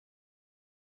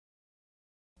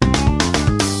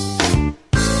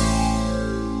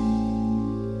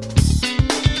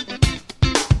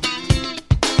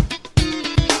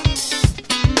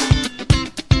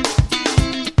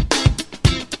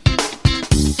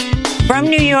From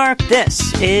New York,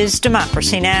 this is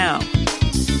Democracy Now!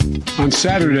 On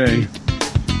Saturday,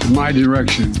 in my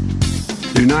direction,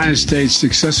 the United States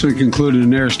successfully concluded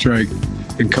an airstrike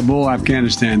in Kabul,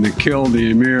 Afghanistan that killed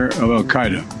the emir of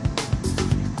al-Qaeda,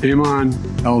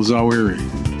 Ayman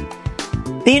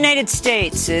al-Zawahiri. The United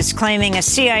States is claiming a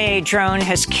CIA drone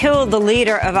has killed the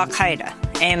leader of al-Qaeda,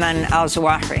 Ayman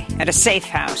al-Zawahiri, at a safe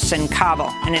house in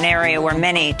Kabul, in an area where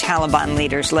many Taliban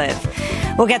leaders live.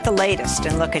 We'll get the latest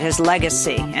and look at his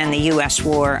legacy and the U.S.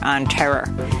 war on terror.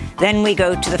 Then we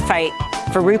go to the fight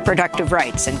for reproductive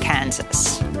rights in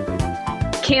Kansas.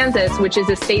 Kansas, which is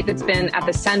a state that's been at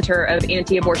the center of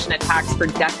anti-abortion attacks for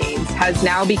decades, has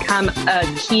now become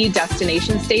a key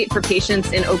destination state for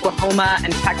patients in Oklahoma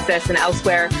and Texas and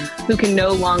elsewhere who can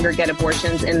no longer get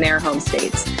abortions in their home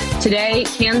states. Today,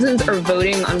 Kansans are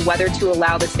voting on whether to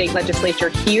allow the state legislature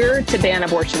here to ban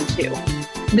abortion too.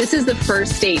 This is the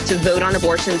first state to vote on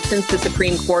abortion since the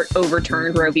Supreme Court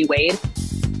overturned Roe v. Wade.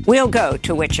 We'll go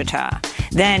to Wichita.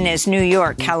 Then, as New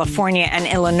York, California, and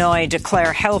Illinois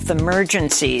declare health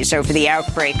emergencies over the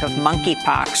outbreak of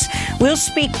monkeypox, we'll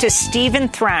speak to Stephen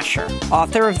Thrasher,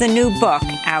 author of the new book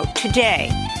out today,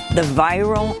 The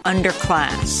Viral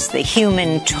Underclass, the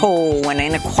human toll when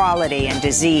inequality and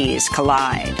disease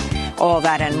collide. All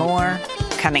that and more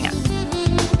coming up.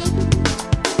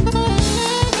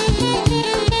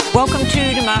 Welcome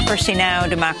to Democracy Now!,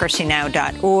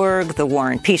 democracynow.org, the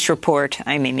War and Peace Report.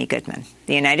 I'm Amy Goodman.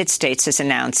 The United States has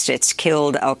announced it's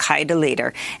killed al-Qaeda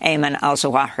leader Ayman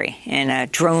al-Zawahiri in a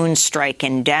drone strike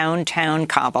in downtown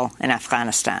Kabul in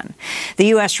Afghanistan. The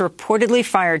U.S. reportedly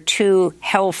fired 2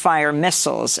 Hellfire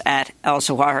missiles at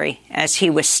al-Zawahiri as he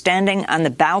was standing on the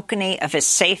balcony of his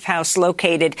safe house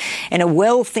located in a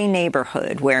wealthy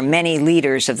neighborhood where many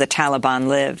leaders of the Taliban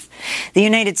live. The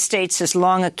United States has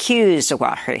long accused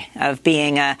Zawahiri of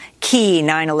being a key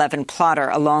 9/11 plotter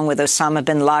along with Osama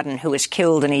bin Laden, who was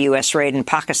killed in a U.S. raid in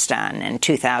Pakistan in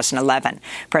 2011.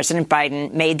 President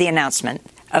Biden made the announcement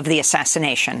of the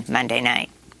assassination Monday night.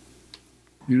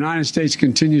 The United States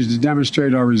continues to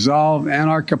demonstrate our resolve and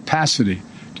our capacity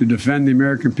to defend the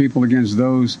American people against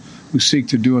those who seek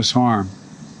to do us harm.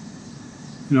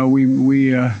 You know,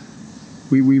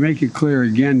 we make it clear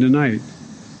again tonight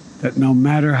that no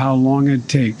matter how long it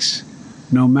takes,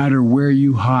 no matter where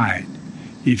you hide,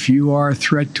 if you are a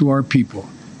threat to our people,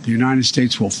 the United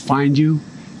States will find you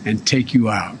and take you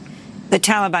out. The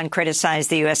Taliban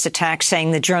criticized the U.S. attack,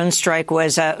 saying the drone strike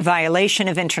was a violation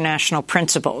of international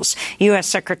principles. U.S.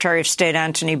 Secretary of State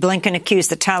Antony Blinken accused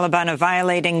the Taliban of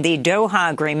violating the Doha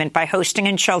Agreement by hosting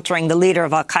and sheltering the leader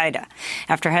of al-Qaeda.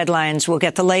 After headlines, we'll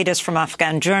get the latest from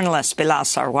Afghan journalist Bilal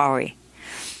Sarwari.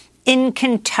 In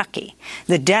Kentucky,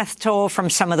 the death toll from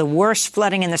some of the worst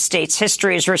flooding in the state's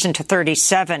history has risen to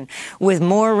 37, with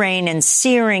more rain and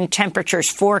searing temperatures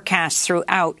forecast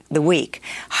throughout the week.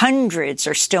 Hundreds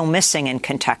are still missing in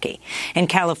Kentucky. In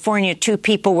California, 2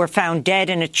 people were found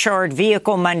dead in a charred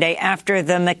vehicle Monday after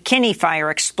the McKinney fire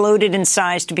exploded in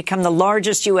size to become the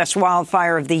largest U.S.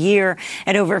 wildfire of the year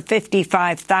at over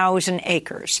 55,000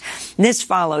 acres. This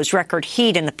follows record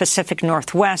heat in the Pacific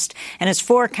Northwest, and as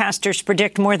forecasters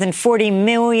predict, more than 40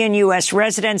 million U.S.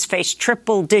 residents face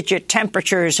triple-digit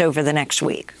temperatures over the next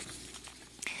week.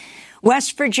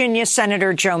 West Virginia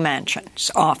Senator Joe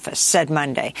Manchin's office said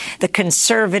Monday the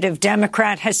conservative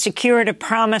Democrat has secured a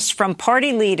promise from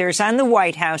party leaders and the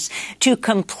White House to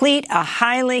complete a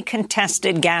highly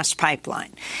contested gas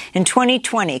pipeline. In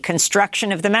 2020,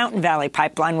 construction of the Mountain Valley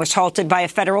Pipeline was halted by a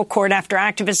federal court after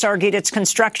activists argued its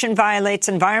construction violates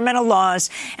environmental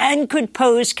laws and could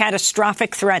pose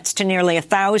catastrophic threats to nearly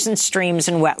 1,000 streams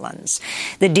and wetlands.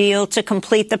 The deal to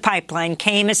complete the pipeline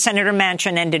came as Senator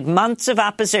Manchin ended months of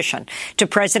opposition to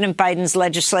President Biden's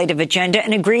legislative agenda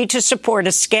and agreed to support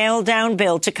a scaled-down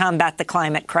bill to combat the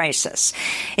climate crisis.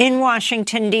 In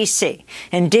Washington, D.C.,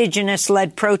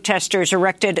 indigenous-led protesters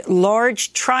erected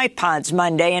large tripods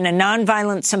Monday in a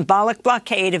nonviolent symbolic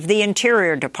blockade of the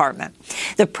Interior Department.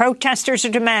 The protesters are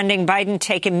demanding Biden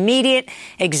take immediate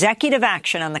executive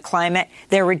action on the climate.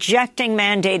 They're rejecting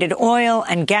mandated oil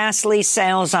and gas lease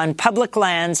sales on public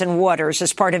lands and waters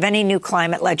as part of any new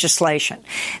climate legislation.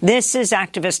 This is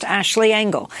activist Ashley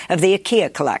Engel of the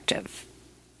IKEA Collective.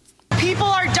 People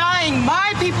are dying.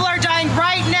 My people are dying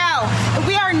right now. And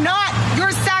we are not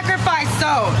your sacrifice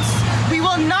zones. We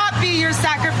will not be your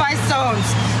sacrifice zones.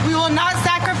 We will not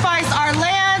sacrifice our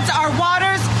lands, our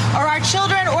waters, or our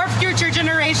children or future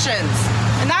generations.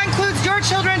 And that includes your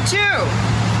children, too.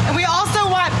 And we also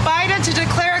want Biden to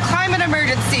declare a climate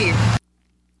emergency.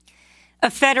 A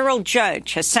federal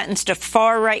judge has sentenced a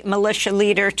far-right militia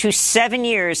leader to 7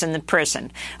 years in the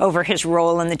prison over his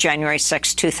role in the January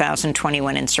 6,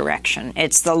 2021 insurrection.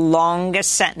 It's the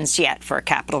longest sentence yet for a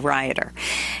Capitol rioter.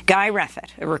 Guy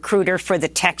Reffitt, a recruiter for the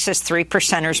Texas Three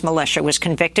Percenters militia, was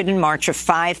convicted in March of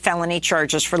 5 felony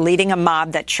charges for leading a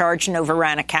mob that charged and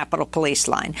overran a Capitol police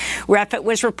line. Reffitt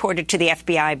was reported to the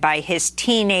FBI by his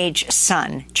teenage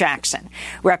son, Jackson.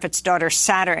 Reffitt's daughter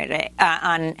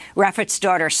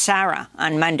Sarah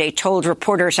on Monday told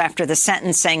reporters after the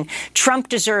sentencing, "Trump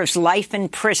deserves life in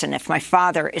prison if my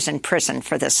father is in prison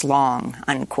for this long,"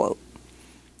 unquote.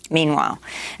 Meanwhile,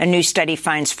 a new study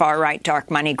finds far-right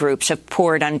dark money groups have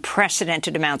poured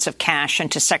unprecedented amounts of cash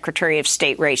into Secretary of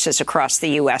State races across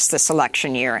the U.S. this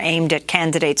election year, aimed at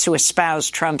candidates who espouse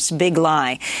Trump's big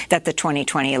lie that the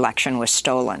 2020 election was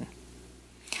stolen.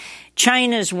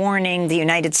 China's warning the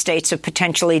United States of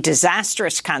potentially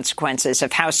disastrous consequences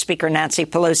if House Speaker Nancy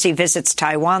Pelosi visits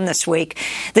Taiwan this week.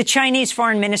 The Chinese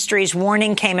Foreign Ministry's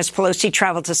warning came as Pelosi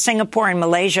traveled to Singapore and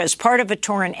Malaysia as part of a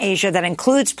tour in Asia that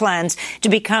includes plans to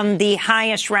become the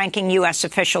highest-ranking U.S.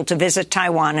 official to visit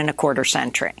Taiwan in a quarter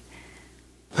century.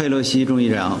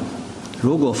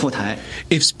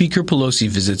 If Speaker Pelosi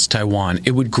visits Taiwan,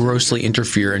 it would grossly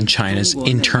interfere in China's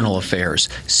internal affairs,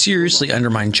 seriously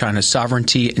undermine China's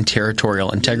sovereignty and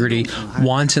territorial integrity,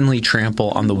 wantonly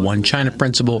trample on the One China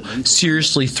principle,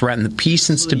 seriously threaten the peace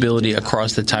and stability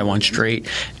across the Taiwan Strait,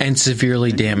 and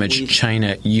severely damage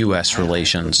China-U.S.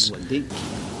 relations.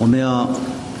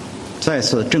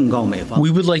 We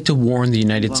would like to warn the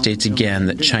United States again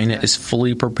that China is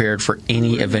fully prepared for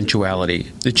any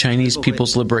eventuality. The Chinese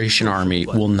People's Liberation Army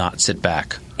will not sit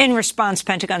back. In response,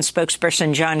 Pentagon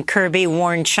spokesperson John Kirby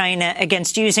warned China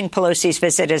against using Pelosi's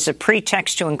visit as a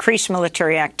pretext to increase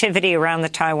military activity around the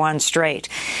Taiwan Strait.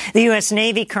 The U.S.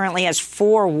 Navy currently has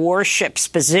 4 warships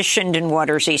positioned in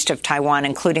waters east of Taiwan,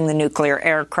 including the nuclear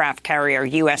aircraft carrier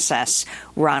USS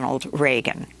Ronald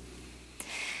Reagan.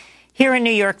 Here in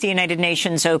New York, the United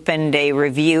Nations opened a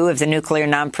review of the Nuclear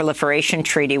Non-Proliferation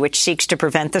Treaty, which seeks to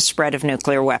prevent the spread of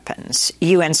nuclear weapons.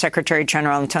 UN Secretary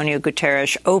General Antonio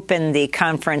Guterres opened the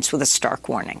conference with a stark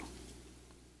warning.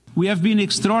 We have been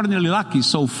extraordinarily lucky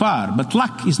so far, but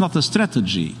luck is not a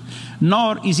strategy,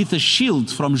 nor is it a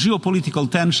shield from geopolitical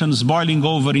tensions boiling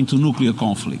over into nuclear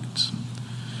conflict.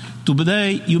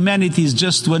 Today, humanity is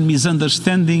just one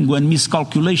misunderstanding, one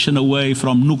miscalculation away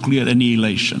from nuclear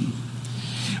annihilation.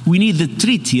 We need the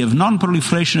Treaty of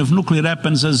Non-Proliferation of Nuclear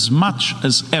Weapons as much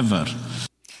as ever.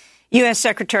 U.S.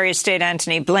 Secretary of State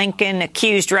Antony Blinken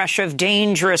accused Russia of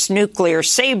dangerous nuclear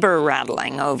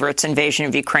saber-rattling over its invasion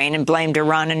of Ukraine and blamed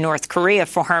Iran and North Korea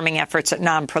for harming efforts at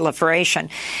non-proliferation.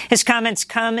 His comments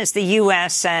come as the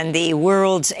U.S. and the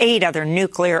world's 8 other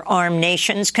nuclear-armed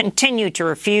nations continue to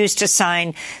refuse to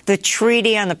sign the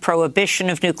Treaty on the Prohibition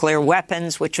of Nuclear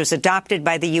Weapons, which was adopted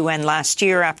by the UN last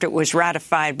year after it was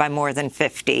ratified by more than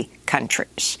 50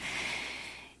 countries.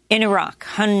 In Iraq,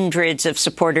 hundreds of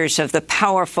supporters of the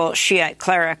powerful Shiite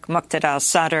cleric Muqtada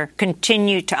al-Sadr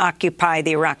continue to occupy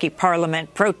the Iraqi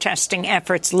parliament, protesting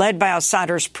efforts led by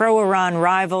al-Sadr's pro-Iran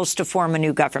rivals to form a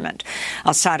new government.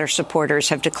 Al-Sadr supporters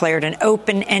have declared an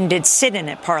open-ended sit-in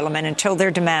at parliament until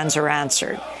their demands are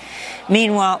answered.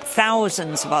 Meanwhile,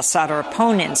 thousands of al-Sadr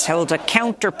opponents held a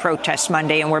counter-protest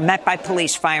Monday and were met by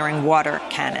police firing water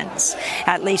cannons.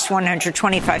 At least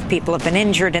 125 people have been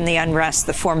injured in the unrest.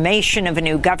 The formation of a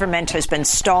new government has been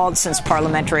stalled since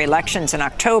parliamentary elections in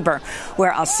October,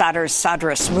 where al-Sadr's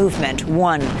Sadrist movement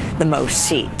won the most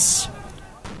seats.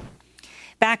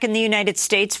 Back in the United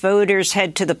States, voters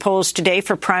head to the polls today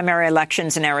for primary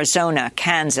elections in Arizona,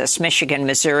 Kansas, Michigan,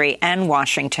 Missouri, and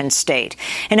Washington state.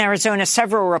 In Arizona,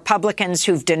 several Republicans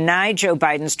who've denied Joe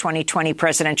Biden's 2020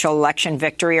 presidential election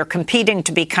victory are competing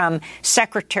to become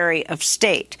Secretary of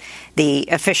State, the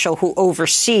official who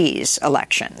oversees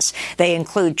elections. They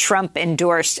include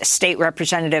Trump-endorsed State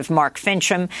Representative Mark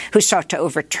Finchem, who sought to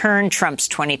overturn Trump's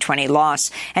 2020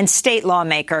 loss, and state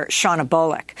lawmaker Shauna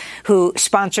Bullock, who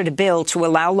sponsored a bill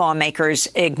to allow lawmakers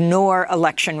ignore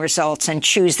election results and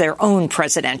choose their own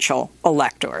presidential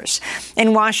electors.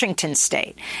 In Washington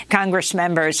state, Congress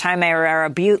members Jaime Herrera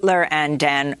Beutler and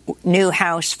Dan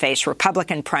Newhouse face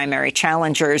Republican primary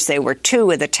challengers. They were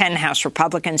 2 of the 10 House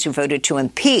Republicans who voted to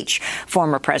impeach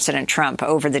former President Trump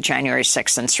over the January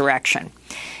 6th insurrection.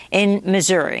 In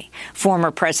Missouri,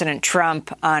 former President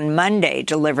Trump on Monday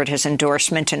delivered his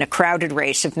endorsement in a crowded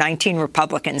race of 19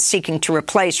 Republicans seeking to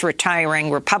replace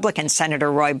retiring Republican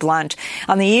Senator Roy Blunt.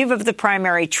 On the eve of the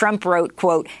primary, Trump wrote,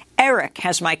 quote, "Eric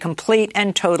has my complete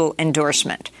and total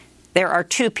endorsement." There are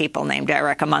 2 people named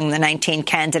Eric among the 19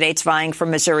 candidates vying for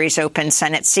Missouri's open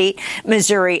Senate seat: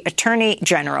 Missouri Attorney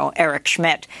General Eric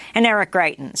Schmidt and Eric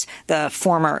Greitens, the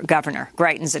former governor.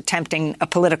 Greitens attempting a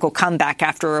political comeback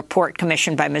after a report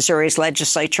commissioned by Missouri's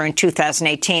legislature in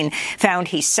 2018 found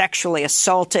he sexually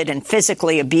assaulted and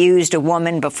physically abused a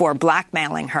woman before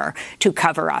blackmailing her to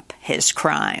cover up his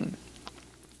crime.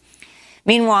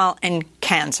 Meanwhile, in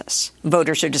Kansas,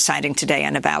 voters are deciding today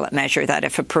on a ballot measure that,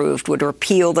 if approved, would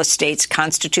repeal the state's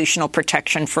constitutional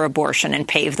protection for abortion and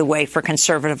pave the way for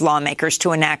conservative lawmakers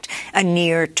to enact a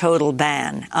near-total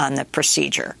ban on the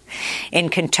procedure. In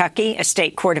Kentucky, a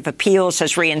state court of appeals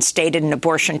has reinstated an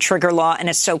abortion trigger law and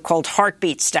a so-called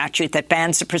heartbeat statute that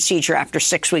bans the procedure after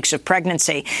 6 weeks of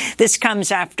pregnancy. This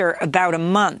comes after about a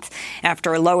month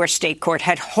after a lower state court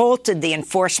had halted the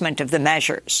enforcement of the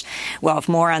measures. We'll have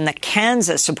more on the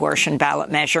Kansas abortion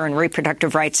ballot measure and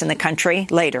reproductive rights in the country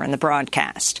later in the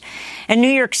broadcast. And New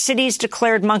York City's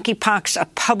declared monkeypox a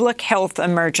public health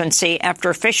emergency after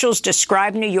officials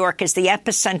described New York as the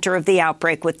epicenter of the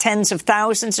outbreak, with tens of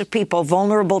thousands of people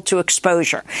vulnerable to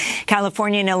exposure.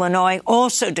 California and Illinois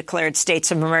also declared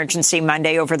states of emergency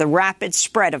Monday over the rapid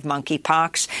spread of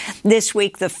monkeypox. This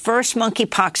week, the first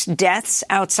monkeypox deaths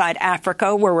outside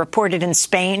Africa were reported in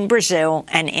Spain, Brazil,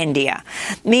 and India.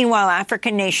 Meanwhile,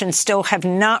 African nations still have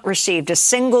not received a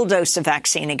single dose of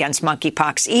vaccine against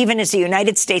monkeypox, even as the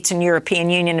United States and European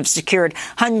Union have secured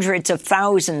hundreds of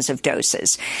thousands of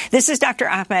doses. This is Dr.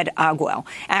 Ahmed Agwel,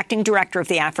 acting director of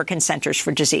the African Centers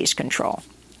for Disease Control.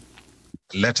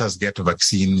 Let us get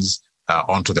vaccines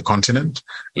onto the continent.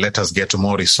 Let us get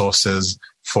more resources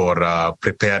for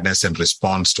preparedness and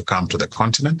response to come to the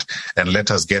continent. And let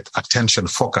us get attention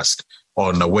focused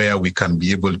on where we can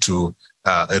be able to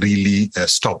really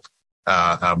stop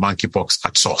monkeypox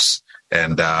at source.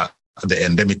 And the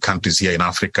endemic countries here in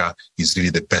Africa is really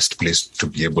the best place to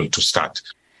be able to start.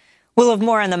 We'll have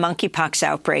more on the monkeypox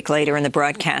outbreak later in the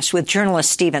broadcast with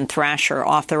journalist Stephen Thrasher,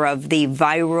 author of The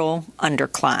Viral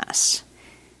Underclass.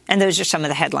 And those are some of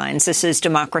the headlines. This is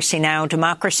Democracy Now!,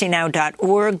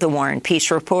 democracynow.org, The War and Peace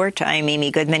Report. I'm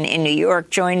Amy Goodman in New York,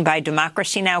 joined by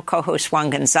Democracy Now! Co-host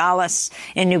Juan Gonzalez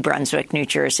in New Brunswick, New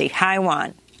Jersey. Hi,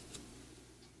 Juan.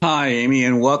 Hi, Amy,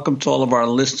 and welcome to all of our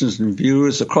listeners and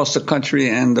viewers across the country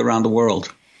and around the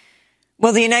world.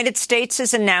 Well, the United States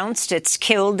has announced it's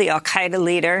killed the al-Qaeda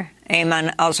leader,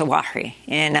 Ayman al-Zawahiri,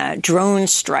 in a drone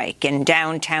strike in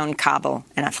downtown Kabul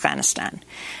in Afghanistan.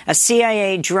 A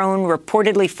CIA drone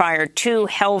reportedly fired 2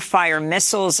 Hellfire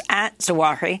missiles at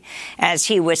Zawahiri as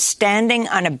he was standing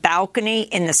on a balcony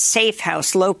in the safe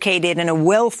house located in a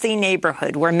wealthy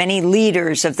neighborhood where many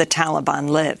leaders of the Taliban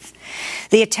live.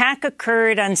 The attack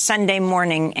occurred on Sunday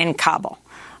morning in Kabul.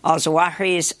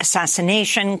 Al-Zawahiri's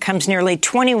assassination comes nearly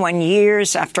 21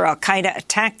 years after al-Qaeda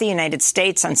attacked the United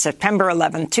States on September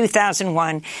 11,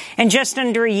 2001, and just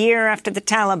under a year after the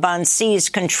Taliban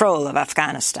seized control of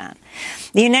Afghanistan.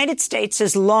 The United States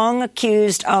has long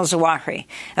accused al-Zawahiri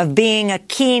of being a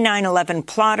key 9/11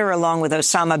 plotter, along with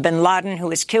Osama bin Laden, who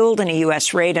was killed in a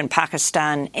U.S. raid in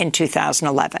Pakistan in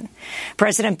 2011.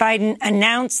 President Biden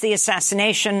announced the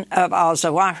assassination of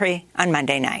al-Zawahiri on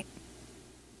Monday night.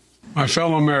 My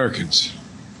fellow Americans,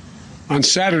 on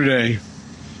Saturday,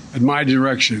 at my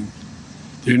direction,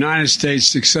 the United States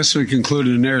successfully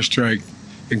concluded an airstrike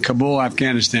in Kabul,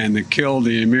 Afghanistan, that killed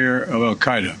the emir of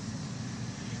al-Qaeda,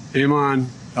 Ayman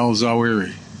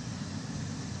al-Zawahiri.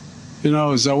 You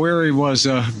know, Zawahiri was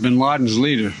bin Laden's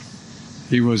leader.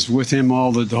 He was with him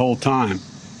the whole time.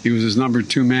 He was his number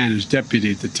 2 man, his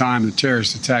deputy at the time the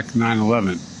terrorist attack of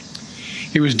 9/11.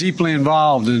 He was deeply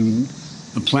involved in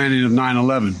the planning of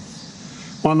 9/11.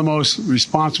 One of the most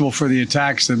responsible for the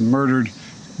attacks that murdered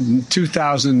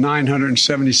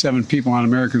 2,977 people on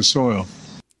American soil.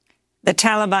 The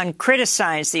Taliban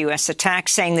criticized the U.S. attack,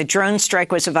 saying the drone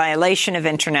strike was a violation of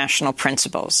international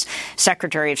principles.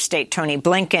 Secretary of State Tony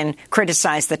Blinken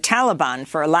criticized the Taliban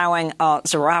for allowing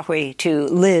al-Zawahiri to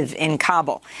live in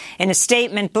Kabul. In a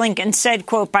statement, Blinken said,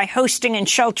 quote, "By hosting and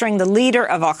sheltering the leader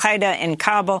of al-Qaeda in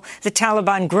Kabul, the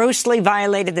Taliban grossly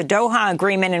violated the Doha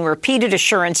Agreement and repeated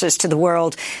assurances to the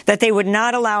world that they would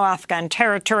not allow Afghan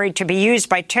territory to be used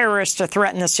by terrorists to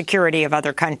threaten the security of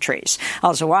other countries."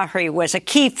 Al-Zawahiri was a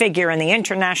key figure in the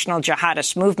international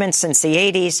jihadist movement since the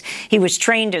 80s. He was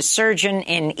trained as surgeon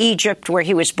in Egypt, where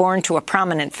he was born to a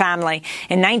prominent family.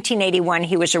 In 1981,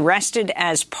 he was arrested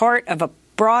as part of a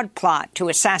broad plot to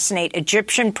assassinate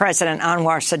Egyptian President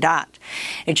Anwar Sadat.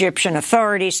 Egyptian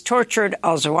authorities tortured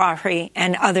al-Zawahiri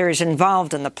and others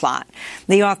involved in the plot.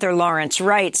 The author Lawrence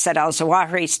Wright said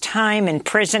al-Zawahiri's time in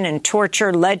prison and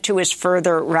torture led to his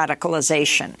further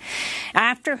radicalization.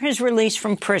 After his release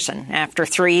from prison, after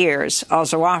 3 years,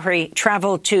 al-Zawahiri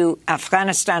traveled to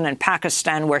Afghanistan and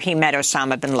Pakistan, where he met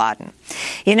Osama bin Laden.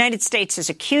 The United States has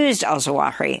accused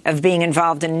al-Zawahiri of being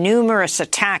involved in numerous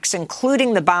attacks,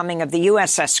 including the bombing of the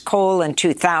USS Cole in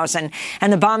 2000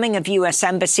 and the bombing of U.S.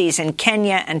 embassies in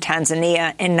Kenya and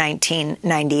Tanzania in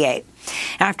 1998.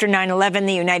 After 9/11,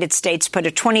 the United States put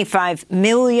a $25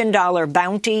 million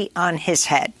bounty on his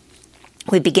head.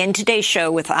 We begin today's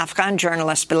show with Afghan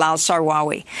journalist Bilal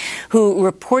Sarwawi, who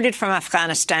reported from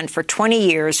Afghanistan for 20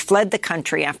 years, fled the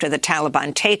country after the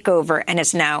Taliban takeover, and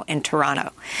is now in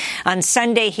Toronto. On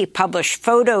Sunday, he published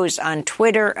photos on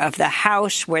Twitter of the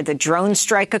house where the drone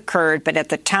strike occurred, but at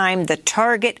the time, the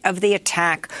target of the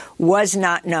attack was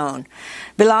not known.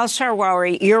 Bilal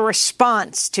Sarwawi, your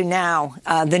response to now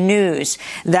the news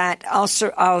that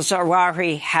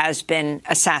al-Zawahiri has been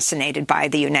assassinated by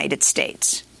the United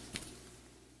States?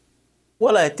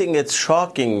 Well, I think it's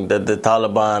shocking that the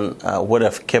Taliban would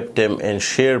have kept him in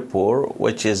Sherpur,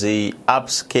 which is a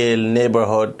upscale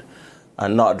neighborhood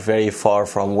not very far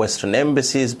from Western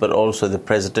embassies, but also the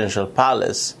presidential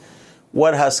palace.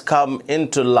 What has come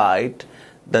into light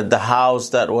that the house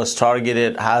that was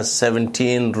targeted has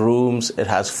 17 rooms, it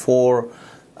has 4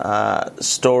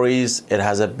 stories, it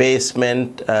has a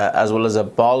basement as well as a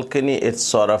balcony. It's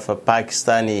sort of a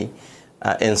Pakistani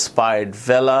inspired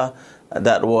villa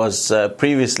that was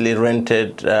previously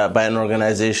rented by an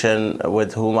organization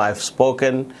with whom I've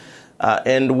spoken.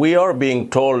 And we are being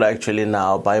told actually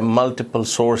now by multiple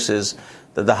sources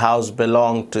that the house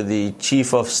belonged to the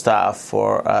chief of staff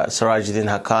for Sirajuddin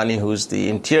Haqqani, who's the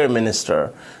interior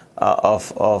minister of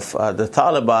the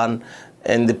Taliban,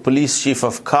 and the police chief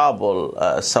of Kabul,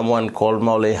 someone called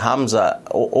Maulay Hamza,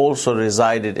 also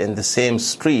resided in the same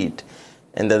street,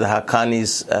 and that the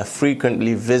Haqqanis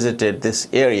frequently visited this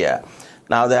area.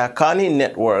 Now, the Haqqani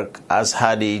network has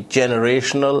had a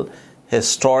generational,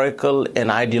 historical, and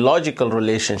ideological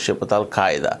relationship with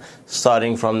Al-Qaeda,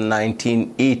 starting from the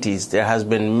 1980s. There has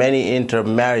been many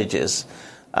intermarriages.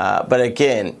 But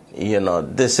again,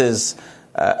 this is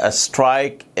a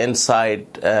strike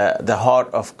inside the heart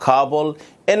of Kabul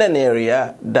in an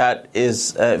area that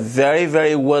is very,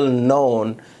 very well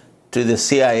known to the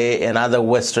CIA and other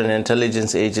Western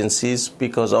intelligence agencies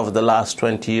because over the last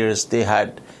 20 years they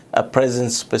had a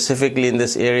presence specifically in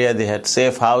this area. They had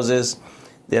safe houses.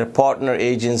 Their partner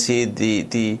agency,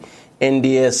 the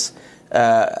NDS,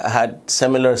 had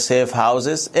similar safe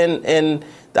houses. And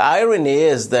the irony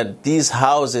is that these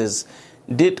houses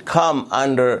did come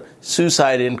under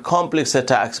suicide and complex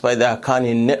attacks by the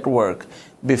Haqqani network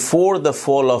before the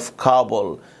fall of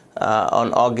Kabul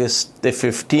on August the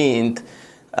 15th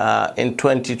in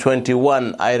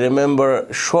 2021. I remember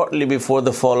shortly before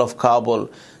the fall of Kabul,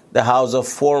 the house of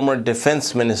former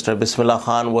defense minister Bismillah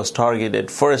Khan was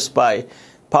targeted first by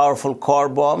powerful car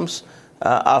bombs.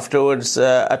 Afterwards,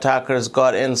 attackers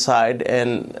got inside,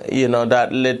 and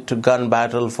that led to gun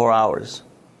battle for hours.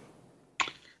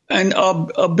 And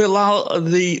Bilal,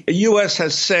 the U.S.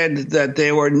 has said that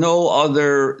there were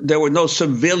no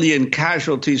civilian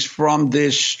casualties from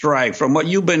this strike. From what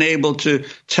you've been able to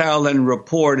tell and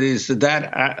report, is that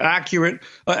accurate?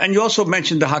 And you also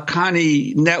mentioned the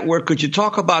Haqqani network. Could you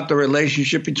talk about the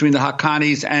relationship between the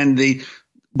Haqqanis and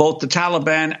both the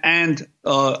Taliban and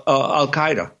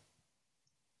Al-Qaeda?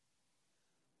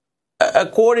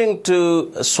 According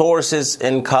to sources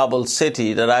in Kabul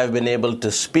city that I've been able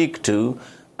to speak to,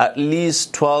 at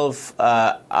least 12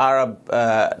 Arab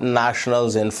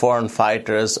nationals and foreign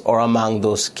fighters are among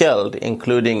those killed,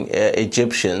 including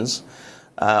Egyptians.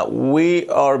 We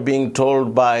are being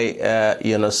told by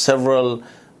several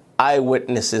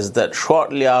eyewitnesses that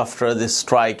shortly after this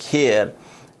strike here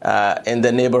in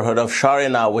the neighborhood of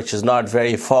Sharina, which is not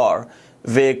very far,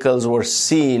 vehicles were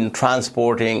seen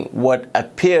transporting what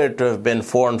appeared to have been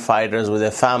foreign fighters with their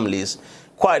families,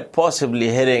 quite possibly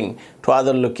heading to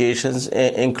other locations,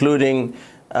 including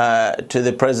to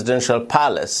the presidential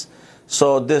palace.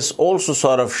 So this also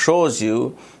sort of shows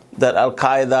you that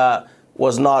Al-Qaeda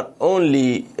was not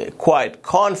only quite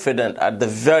confident at the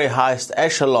very highest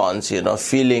echelons,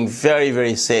 feeling very,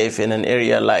 very safe in an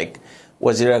area like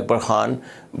Wazir Akbar Khan,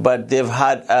 but they've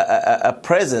had a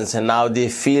presence, and now they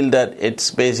feel that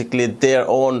it's basically their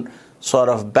own sort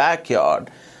of backyard.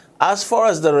 As far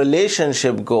as the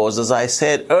relationship goes, as I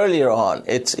said earlier on,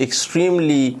 it's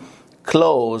extremely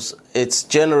close. It's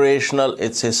generational,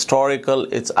 it's historical,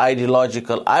 it's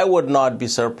ideological. I would not be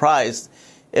surprised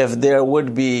if there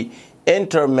would be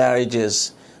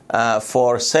intermarriages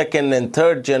for second and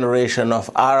third generation of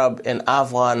Arab and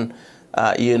Afghan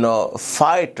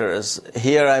fighters.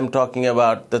 Here I'm talking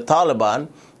about the Taliban,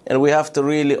 and we have to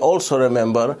really also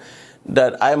remember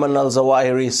that Ayman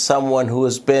al-Zawahiri is someone who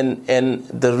has been in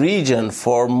the region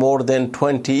for more than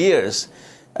 20 years.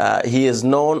 He has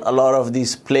known a lot of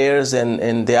these players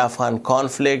in the Afghan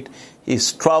conflict.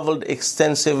 He's traveled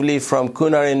extensively from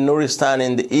Kunar in Nuristan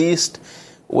in the east,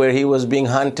 where he was being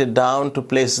hunted down, to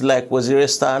places like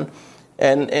Waziristan.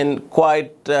 And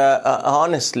quite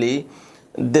honestly,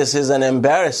 this is an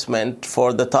embarrassment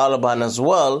for the Taliban as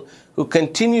well, who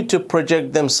continue to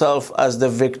project themselves as the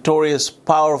victorious,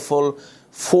 powerful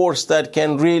force that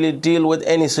can really deal with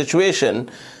any situation.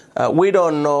 We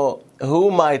don't know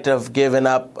who might have given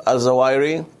up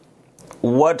al-Zawahiri,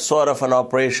 what sort of an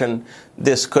operation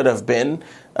this could have been.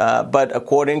 But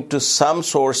according to some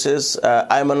sources,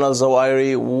 Ayman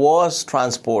al-Zawahiri was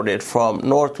transported from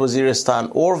North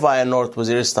Waziristan or via North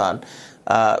Waziristan,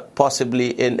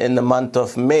 possibly in the month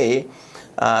of May,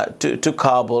 to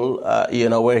Kabul,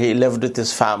 where he lived with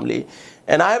his family.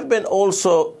 And I've been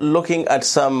also looking at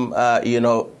some,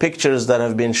 pictures that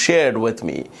have been shared with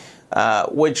me,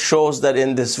 which shows that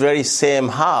in this very same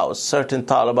house, certain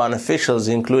Taliban officials,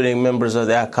 including members of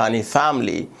the Haqqani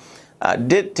family,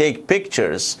 did take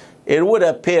pictures. It would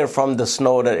appear from the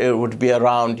snow that it would be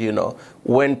around,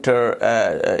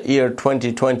 winter year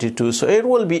 2022. So it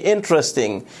will be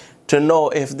interesting to know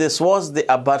if this was the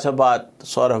Abbottabad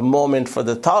sort of moment for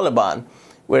the Taliban,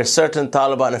 where certain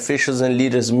Taliban officials and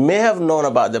leaders may have known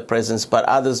about the presence, but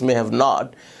others may have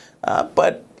not.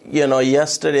 But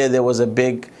yesterday there was a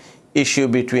big issue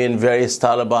between various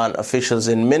Taliban officials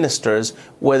and ministers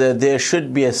whether there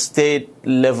should be a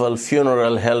state-level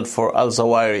funeral held for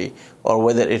al-Zawahiri or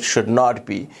whether it should not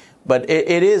be. But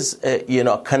it is a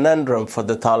conundrum for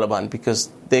the Taliban because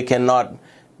they cannot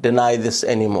deny this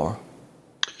anymore.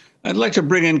 I'd like to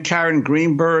bring in Karen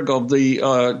Greenberg of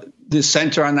the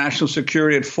Center on National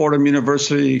Security at Fordham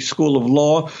University School of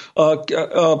Law.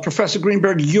 Professor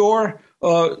Greenberg, your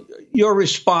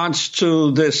response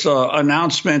to this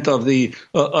announcement of the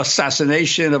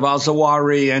assassination of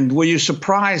al-Zawahiri, and were you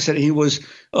surprised that he was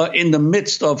in the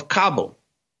midst of Kabul?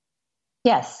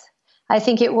 Yes. I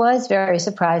think it was very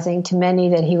surprising to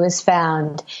many that he was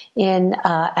found in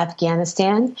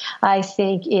Afghanistan. I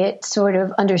think it sort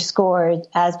of underscored,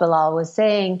 as Bilal was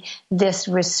saying, this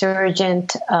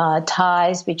resurgent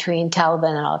ties between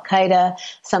Taliban and al-Qaeda,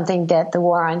 something that the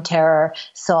war on terror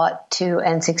sought to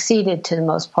and succeeded to the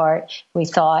most part, we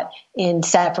thought, in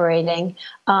separating.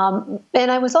 And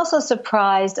I was also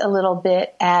surprised a little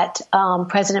bit at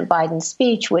President Biden's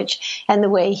speech, and the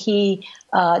way he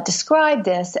described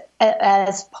this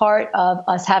as part of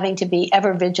us having to be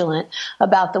ever vigilant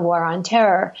about the war on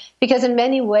terror, because in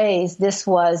many ways this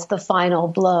was the final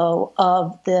blow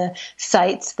of the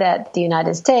sights that the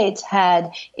United States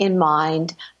had in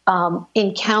mind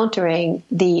encountering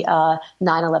the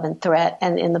 9/11 threat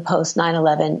and in the post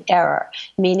 9/11 era,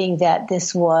 meaning that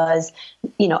this was,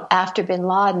 after bin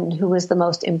Laden, who was the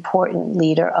most important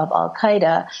leader of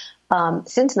al-Qaeda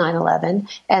since 9/11,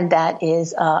 and that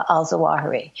is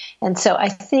al-Zawahiri. And so I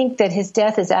think that his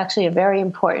death is actually a very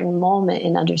important moment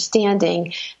in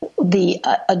understanding the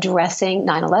addressing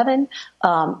 9/11,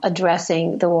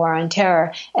 addressing the war on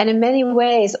terror. And in many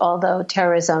ways, although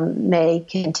terrorism may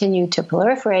continue to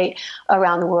proliferate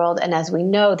around the world, and as we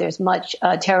know, there's much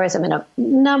terrorism in a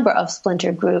number of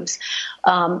splinter groups,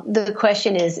 the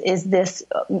question is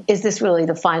this really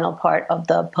the final part of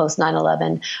the post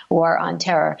 9/11 war on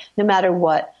terror, no matter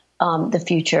what the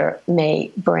future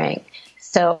may bring?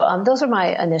 So those are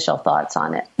my initial thoughts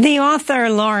on it. The author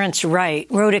Lawrence Wright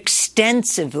wrote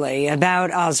extensively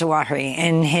about al-Zawahiri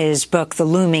in his book, The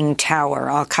Looming Tower,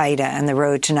 Al-Qaeda and the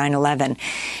Road to 9/11.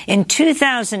 In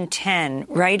 2010,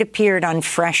 Wright appeared on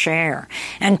Fresh Air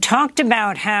and talked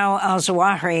about how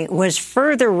al-Zawahiri was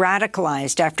further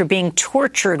radicalized after being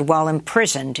tortured while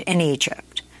imprisoned in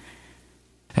Egypt.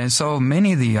 And so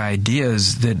many of the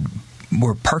ideas that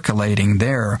were percolating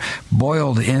there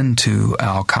boiled into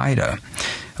al-Qaeda.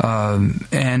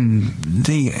 And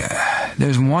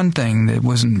there's one thing that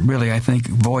wasn't really, I think,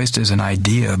 voiced as an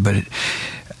idea, but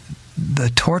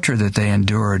the torture that they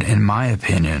endured, in my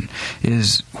opinion,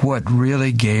 is what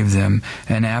really gave them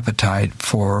an appetite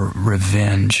for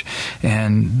revenge.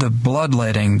 And the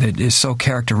bloodletting that is so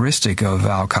characteristic of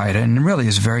al-Qaeda, and really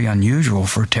is very unusual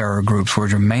for terror groups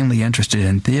which are mainly interested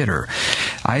in theater,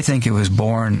 I think it was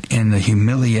born in the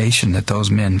humiliation that those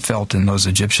men felt in those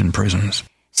Egyptian prisons.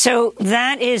 So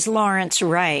that is Lawrence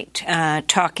Wright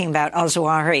talking about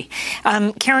al-Zawahiri.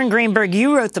 Karen Greenberg,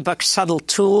 you wrote the book Subtle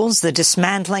Tools, The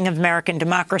Dismantling of American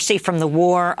Democracy from the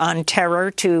War on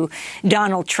Terror to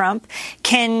Donald Trump.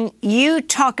 Can you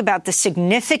talk about the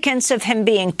significance of him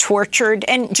being tortured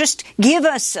and just give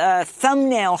us a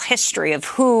thumbnail history of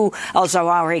who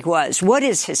al-Zawahiri was? What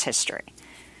is his history?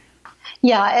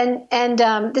 Yeah, and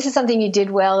this is something you did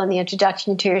well in the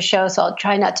introduction to your show, so I'll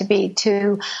try not to be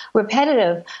too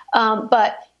repetitive.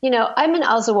 But Ayman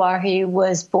al-Zawahiri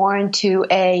was born to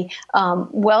a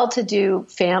well-to-do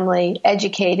family,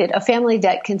 educated, a family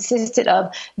that consisted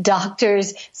of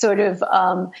doctors, sort of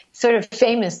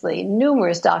famously,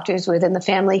 numerous doctors within the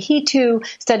family. He, too,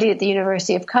 studied at the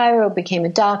University of Cairo, became a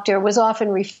doctor, was often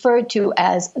referred to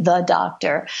as the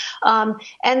doctor.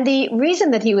 And the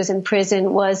reason that he was in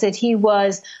prison was that he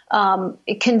was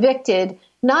convicted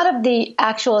not of the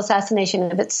actual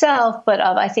assassination of itself, but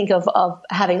of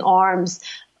having arms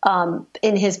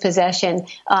in his possession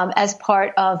as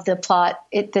part of the plot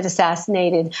that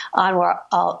assassinated Anwar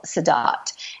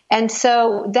al-Sadat. And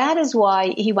so that is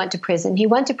why he went to prison. He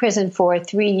went to prison for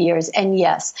 3 years. And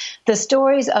yes, the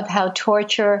stories of how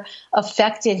torture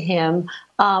affected him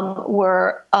I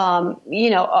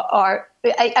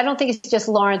don't think it's just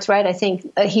Lawrence Wright. I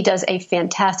think he does a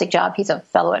fantastic job. He's a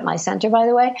fellow at my center, by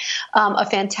the way. A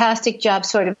fantastic job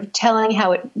sort of telling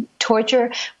how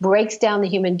torture breaks down the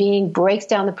human being, breaks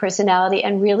down the personality,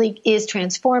 and really is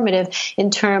transformative in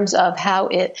terms of how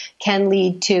it can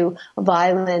lead to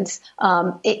violence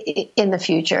in the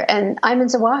future. And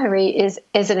Ayman Zawahiri is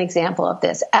an example of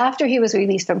this. After he was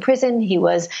released from prison, he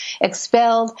was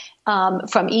expelled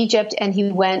from Egypt, and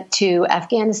he went to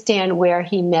Afghanistan, where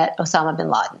he met Osama bin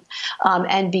Laden,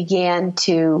 and began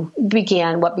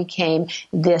what became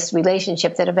this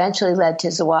relationship that eventually led to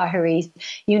Zawahiri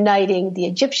uniting the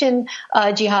Egyptian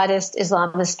jihadist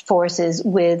Islamist forces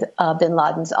with bin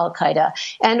Laden's al-Qaeda,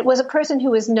 and was a person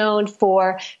who was known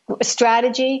for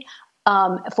strategy,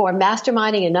 for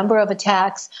masterminding a number of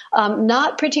attacks,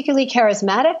 not particularly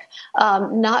charismatic,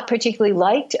 not particularly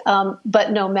liked, but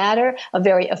no matter, a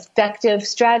very effective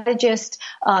strategist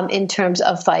in terms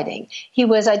of fighting. He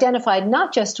was identified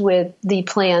not just with the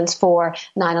plans for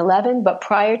 9/11, but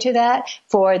prior to that,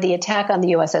 for the attack on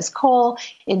the USS Cole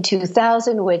in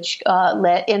 2000, which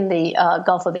led in the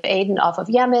Gulf of Aden off of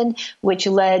Yemen, which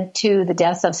led to the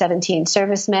deaths of 17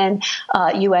 servicemen,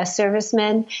 U.S.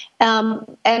 servicemen,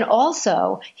 and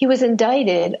also, he was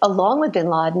indicted, along with bin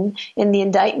Laden, in the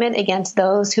indictment against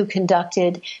those who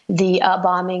conducted the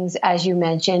bombings, as you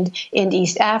mentioned, in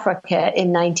East Africa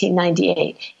in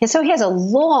 1998. And so he has a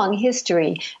long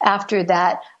history after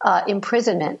that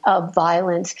imprisonment of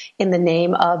violence in the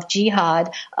name of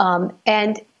jihad.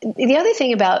 And the other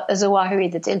thing about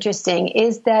Zawahiri that's interesting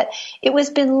is that it was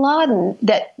bin Laden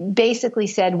that basically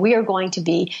said, we are going to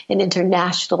be an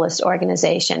internationalist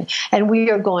organization, and we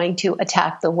are going to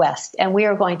attack the West, and we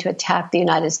are going to attack the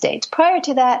United States. Prior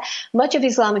to that, much of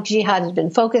Islamic Jihad has been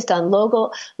focused on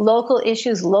local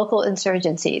issues, local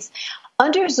insurgencies.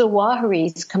 Under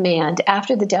Zawahiri's command,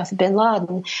 after the death of bin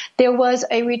Laden, there was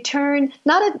a return,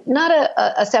 not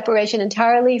a separation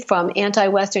entirely from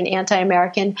anti-Western,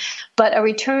 anti-American, but a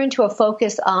return to a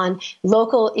focus on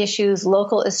local issues,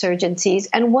 local insurgencies.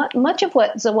 And much of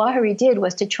what Zawahiri did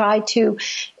was to try to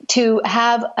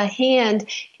have a hand,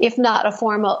 if not a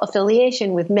formal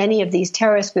affiliation, with many of these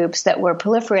terrorist groups that were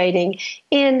proliferating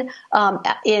in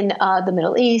the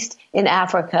Middle East, in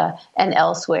Africa, and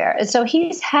elsewhere. And so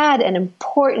he's had an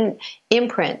important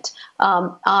imprint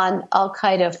on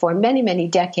al-Qaeda for many, many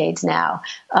decades now.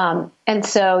 And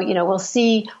so, we'll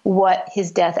see what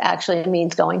his death actually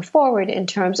means going forward in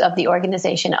terms of the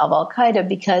organization of al-Qaeda,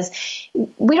 because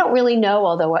we don't really know,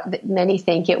 although many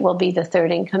think it will be the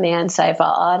third in command, Saif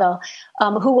al-Adil,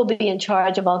 who will be in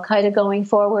charge of al-Qaeda going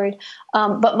forward.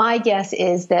 But my guess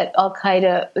is that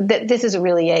al-Qaeda, that this is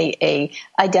really a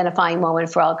identifying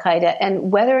moment for al-Qaeda,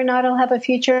 and whether or not it'll have a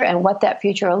future and what that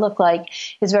future will look like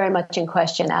is very much in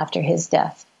question after his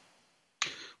death.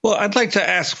 Well, I'd like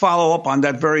to follow up on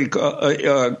that very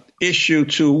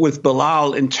issue with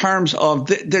Bilal in terms of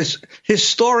this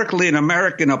historically an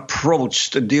American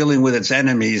approach to dealing with its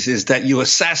enemies is that you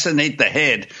assassinate the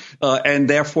head and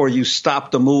therefore you stop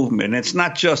the movement. It's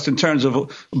not just in terms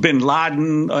of bin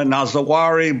Laden and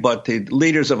al-Zawahiri, but the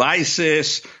leaders of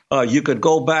ISIS. You could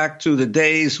go back to the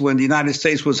days when the United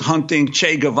States was hunting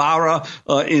Che Guevara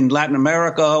in Latin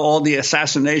America, all the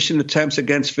assassination attempts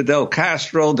against Fidel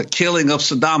Castro, the killing of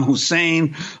Saddam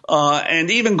Hussein, and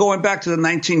even going back to the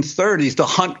 1930s, the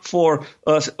hunt for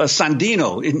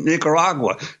Sandino in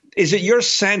Nicaragua. is it your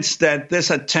sense that this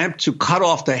attempt to cut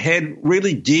off the head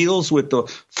really deals with the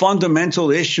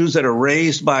fundamental issues that are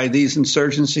raised by these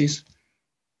insurgencies?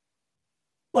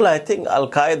 Well, I think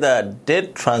Al-Qaeda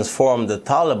did transform the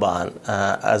Taliban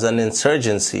as an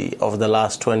insurgency over the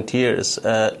last 20 years.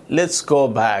 Let's go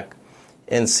back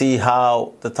and see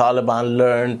how the Taliban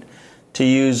learned to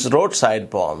use roadside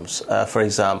bombs, for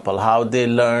example, how they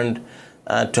learned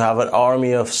to have an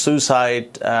army of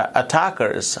suicide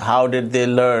attackers. How did they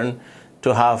learn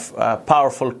to have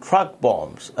powerful truck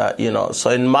bombs?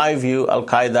 So in my view,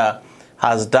 Al-Qaeda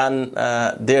has done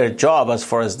their job as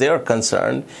far as they're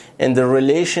concerned, and the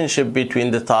relationship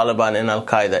between the Taliban and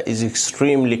Al-Qaeda is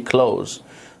extremely close,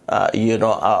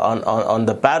 on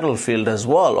the battlefield as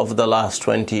well over the last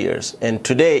 20 years. And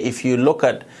today, if you look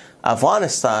at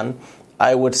Afghanistan,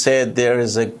 I would say there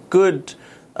is a good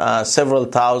several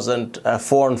thousand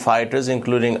foreign fighters,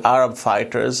 including Arab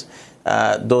fighters,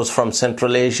 those from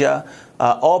Central Asia,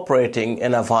 operating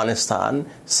in Afghanistan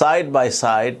side by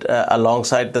side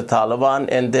alongside the Taliban.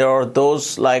 And there are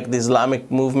those like the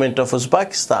Islamic movement of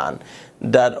Uzbekistan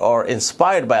that are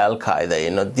inspired by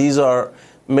Al-Qaeda. These are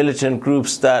militant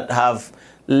groups that have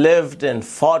lived and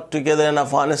fought together in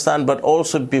Afghanistan, but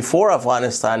also before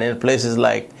Afghanistan in places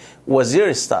like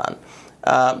Waziristan.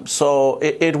 So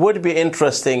it would be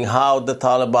interesting how the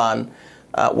Taliban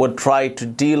would try to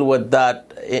deal with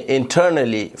that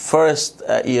internally. First,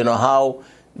 how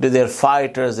do their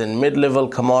fighters and mid-level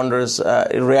commanders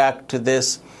react to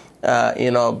this?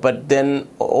 But then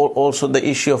also the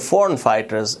issue of foreign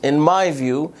fighters. In my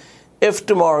view, if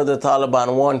tomorrow the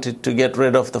Taliban wanted to get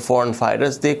rid of the foreign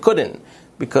fighters, they couldn't,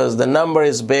 because the number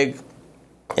is big,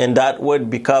 and that would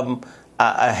become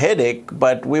a headache.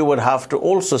 But we would have to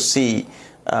also see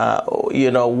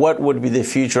what would be the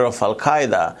future of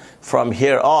Al-Qaeda from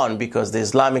here on, because the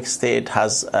Islamic State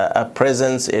has a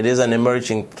presence. It is an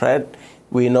emerging threat.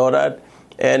 We know that.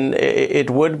 And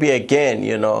it would be, again,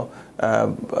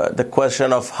 the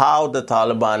question of how the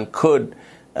Taliban could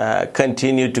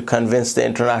continue to convince the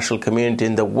international community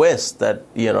in the West that,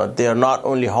 they are not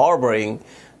only harboring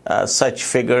such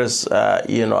figures, at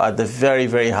the very,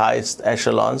 very highest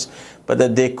echelons, but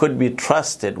that they could be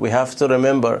trusted. We have to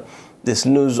remember this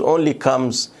news only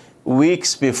comes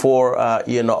weeks before,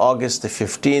 August the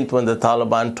 15th, when the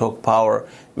Taliban took power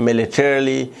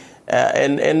militarily.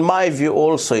 And in my view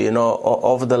also,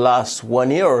 over the last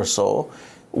 1 year or so,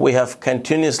 we have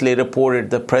continuously reported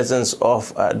the presence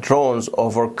of drones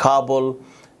over Kabul,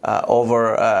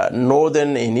 over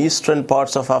northern and eastern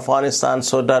parts of Afghanistan.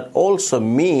 So that also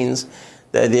means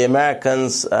that the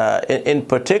Americans, in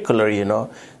particular,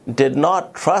 did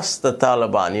not trust the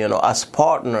Taliban, as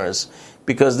partners,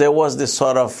 because there was this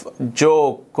sort of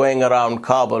joke going around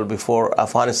Kabul before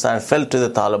Afghanistan fell to the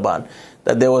Taliban,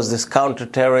 that there was this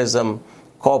counterterrorism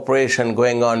cooperation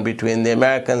going on between the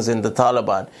Americans and the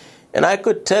Taliban. And I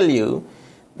could tell you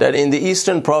that in the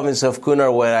eastern province of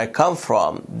Kunar, where I come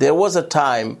from, there was a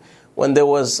time when there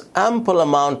was ample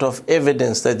amount of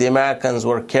evidence that the Americans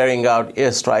were carrying out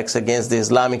airstrikes against the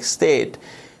Islamic State.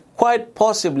 Quite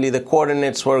possibly the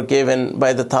coordinates were given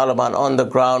by the Taliban on the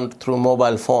ground through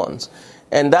mobile phones.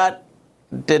 And that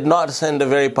did not send a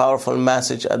very powerful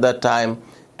message at that time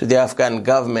to the Afghan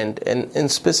government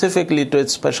and specifically to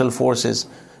its special forces,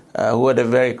 who had a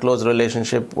very close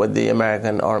relationship with the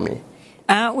American army.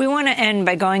 We want to end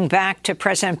by going back to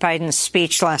President Biden's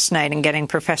speech last night and getting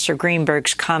Professor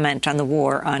Greenberg's comment on the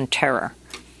war on terror.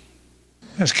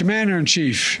 As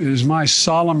Commander-in-Chief, it is my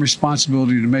solemn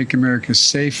responsibility to make America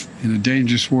safe in a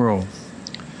dangerous world.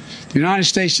 The United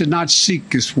States did not seek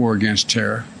this war against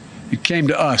terror. It came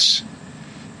to us,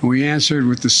 and we answered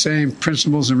with the same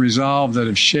principles and resolve that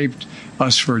have shaped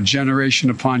us for generation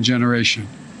upon generation.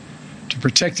 To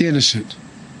protect the innocent,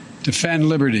 defend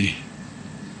liberty,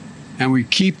 and we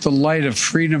keep the light of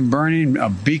freedom burning, a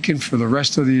beacon for the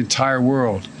rest of the entire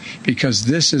world, because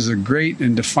this is a great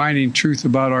and defining truth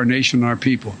about our nation and our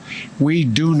people. We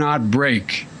do not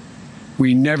break.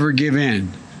 We never give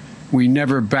in. We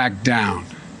never back down.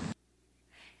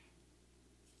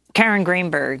 Karen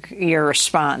Greenberg, your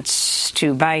response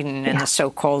to Biden and the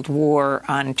so-called war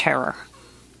on terror.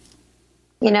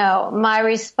 My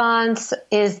response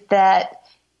is that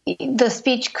the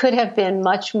speech could have been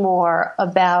much more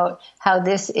about how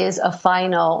this is a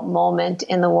final moment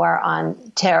in the war on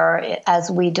terror as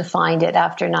we defined it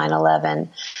after 9/11.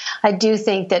 I do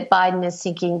think that Biden is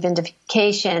seeking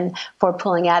vindication for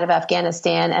pulling out of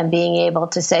Afghanistan and being able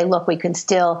to say, look, we can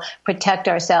still protect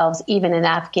ourselves even in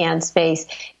Afghan space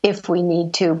if we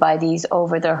need to by these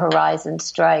over-the-horizon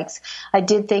strikes. I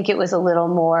did think it was a little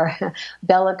more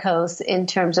bellicose in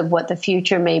terms of what the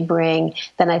future may bring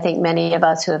than I think many of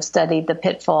us who who have studied the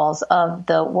pitfalls of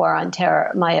the war on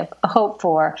terror might have hoped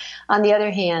for. On the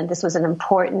other hand, this was an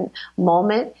important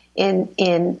moment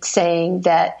in saying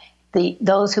that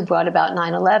those who brought about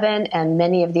 9/11 and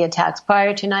many of the attacks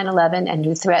prior to 9/11 and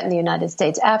who threatened the United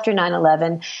States after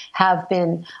 9/11 have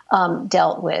been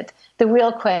dealt with. The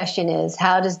real question is,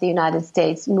 how does the United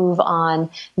States move on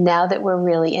now that we're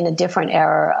really in a different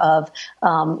era of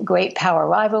great power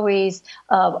rivalries,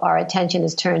 of our attention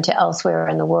is turned to elsewhere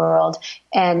in the world?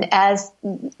 And as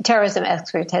terrorism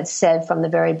experts had said from the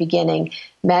very beginning,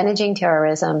 managing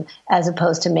terrorism as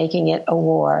opposed to making it a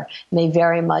war may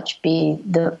very much be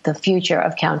the future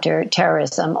of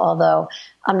counterterrorism, although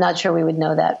I'm not sure we would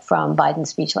know that from Biden's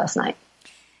speech last night.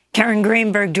 Karen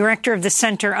Greenberg, Director of the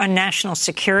Center on National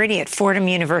Security at Fordham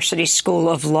University School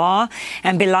of Law,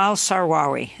 and Bilal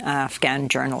Sarwawi, Afghan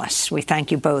journalist. We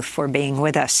thank you both for being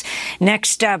with us.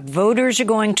 Next up, voters are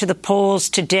going to the polls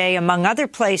today, among other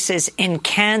places, in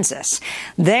Kansas.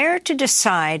 There to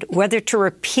decide whether to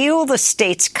repeal the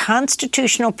state's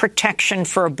constitutional protection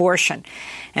for abortion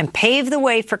and pave the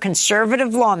way for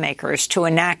conservative lawmakers to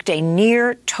enact a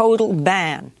near-total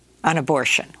ban on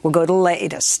abortion. We'll go to the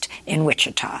latest in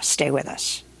Wichita. Stay with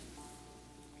us.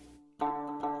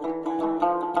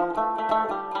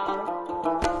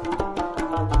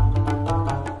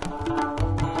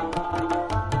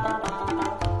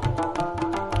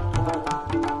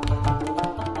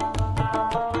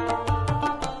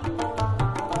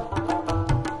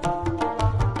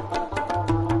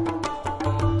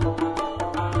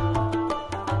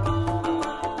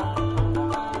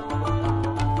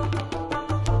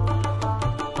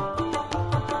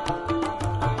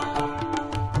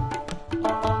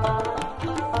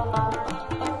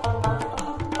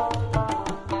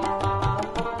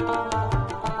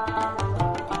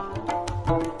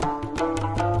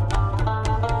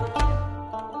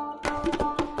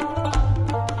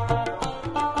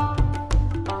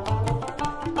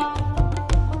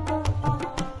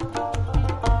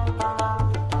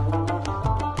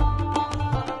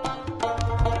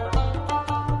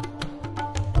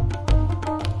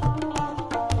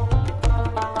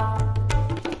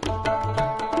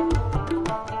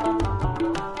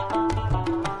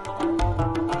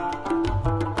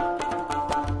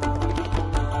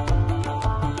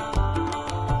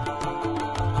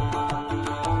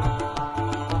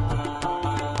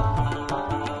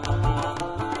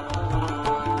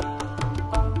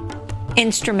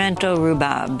 Instrumental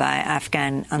Rhubarb by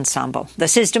Afghan Ensemble.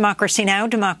 This is Democracy Now!,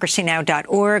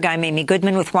 democracynow.org. I'm Amy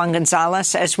Goodman with Juan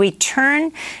Gonzalez. As we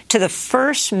turn to the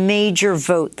first major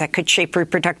vote that could shape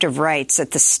reproductive rights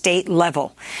at the state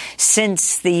level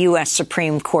since the U.S.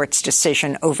 Supreme Court's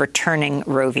decision overturning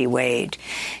Roe v. Wade.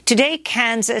 Today,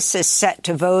 Kansas is set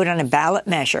to vote on a ballot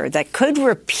measure that could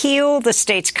repeal the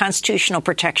state's constitutional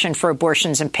protection for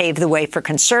abortions and pave the way for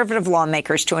conservative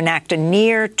lawmakers to enact a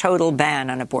near-total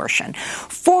ban on abortion.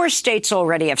 4 states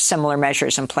already have similar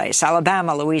measures in place: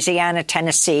 Alabama, Louisiana,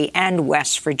 Tennessee, and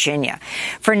West Virginia.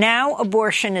 For now,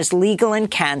 abortion is legal in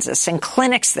Kansas, and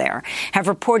clinics there have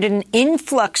reported an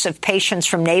influx of patients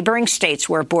from neighboring states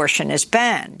where abortion is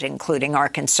banned, including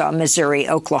Arkansas, Missouri,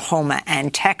 Oklahoma,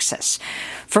 and Texas.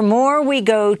 For more, we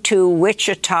go to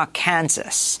Wichita,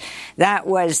 Kansas. That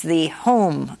was the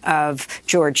home of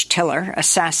George Tiller,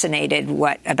 assassinated,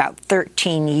 about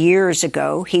 13 years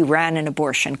ago. He ran an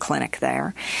abortion clinic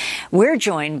there. We're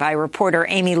joined by reporter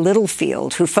Amy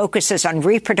Littlefield, who focuses on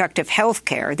reproductive health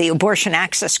care, the abortion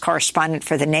access correspondent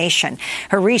for The Nation.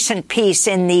 Her recent piece,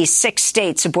 in these 6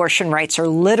 states, abortion rights are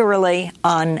literally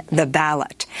on the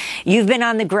ballot. You've been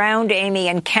on the ground, Amy,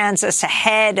 in Kansas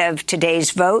ahead of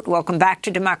today's vote. Welcome back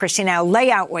to Democracy Now! Lay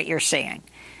out what you're seeing.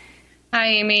 Hi,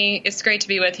 Amy. It's great to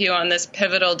be with you on this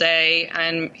pivotal day.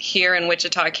 I'm here in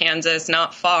Wichita, Kansas,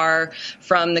 not far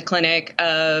from the clinic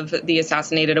of the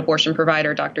assassinated abortion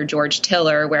provider, Dr. George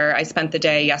Tiller, where I spent the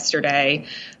day yesterday.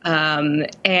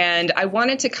 And I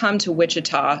wanted to come to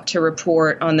Wichita to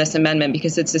report on this amendment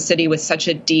because it's a city with such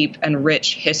a deep and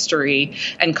rich history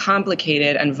and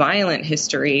complicated and violent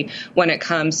history when it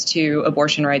comes to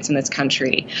abortion rights in this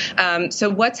country. So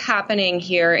what's happening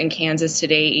here in Kansas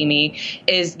today, Amy,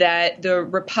 is that the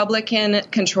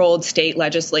Republican-controlled state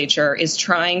legislature is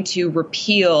trying to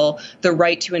repeal the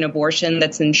right to an abortion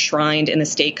that's enshrined in the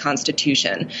state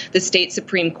constitution. The state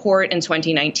Supreme Court in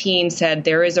 2019 said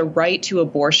there is a right to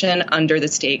abortion under the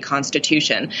state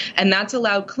constitution, and that's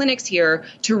allowed clinics here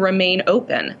to remain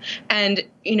open. And,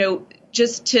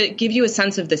 just to give you a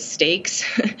sense of the stakes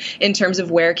in terms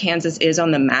of where Kansas is on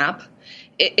the map,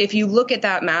 if you look at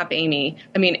that map, Amy,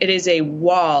 I mean, it is a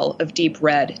wall of deep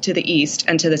red to the east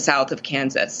and to the south of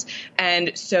Kansas.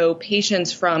 And so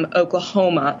patients from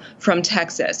Oklahoma, from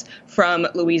Texas, from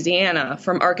Louisiana,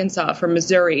 from Arkansas, from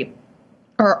Missouri,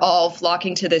 are all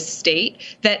flocking to this state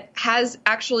that has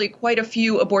actually quite a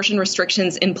few abortion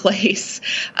restrictions in place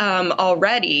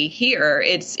already here.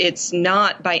 It's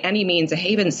not by any means a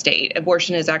haven state.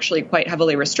 Abortion is actually quite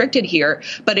heavily restricted here,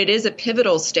 but it is a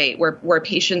pivotal state where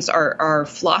patients are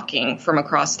flocking from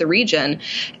across the region.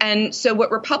 And so what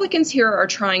Republicans here are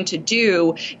trying to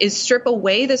do is strip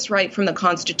away this right from the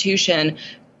Constitution,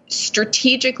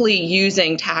 strategically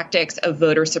using tactics of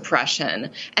voter suppression.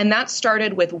 And that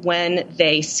started with when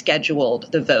they scheduled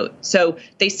the vote. So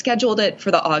they scheduled it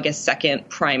for the August 2nd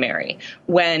primary,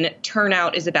 when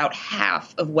turnout is about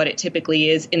half of what it typically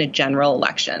is in a general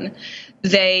election.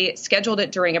 They scheduled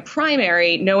it during a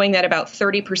primary, knowing that about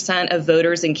 30% of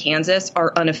voters in Kansas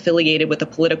are unaffiliated with a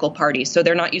political party. So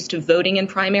they're not used to voting in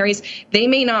primaries. They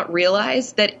may not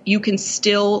realize that you can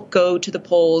still go to the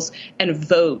polls and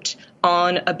vote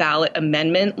on a ballot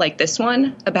amendment like this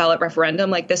one, a ballot referendum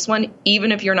like this one,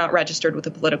 even if you're not registered with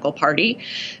a political party.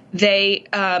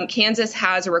 Kansas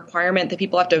has a requirement that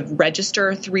people have to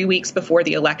register 3 weeks before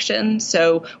the election.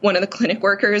 So one of the clinic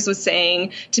workers was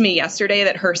saying to me yesterday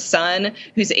that her son,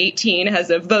 who's 18, has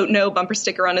a vote no bumper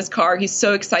sticker on his car. He's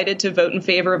so excited to vote in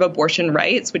favor of abortion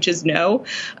rights, which is no.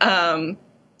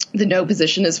 The no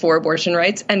position is for abortion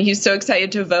rights. And he's so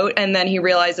excited to vote. And then he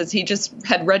realizes he just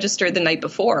had registered the night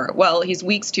before. Well, he's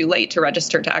weeks too late to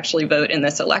register to actually vote in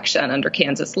this election under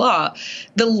Kansas law.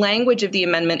 The language of the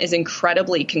amendment is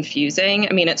incredibly confusing.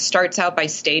 I mean, it starts out by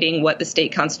stating what the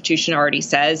state constitution already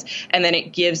says, and then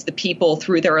it gives the people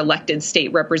through their elected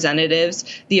state representatives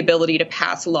the ability to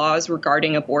pass laws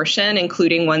regarding abortion,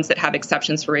 including ones that have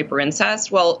exceptions for rape or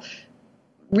incest. Well,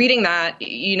 reading that,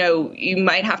 you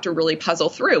might have to really puzzle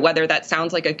through whether that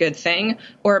sounds like a good thing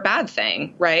or a bad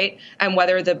thing, right? And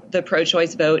whether the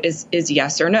pro-choice vote is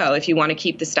yes or no. If you want to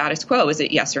keep the status quo, is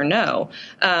it yes or no?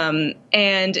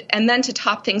 And then to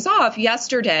top things off,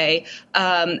 yesterday,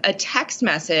 a text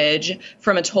message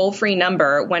from a toll-free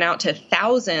number went out to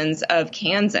thousands of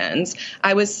Kansans.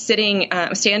 I was standing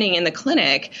in the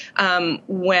clinic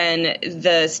when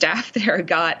the staff there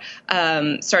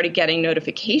started getting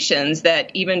notifications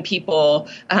that even people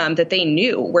that they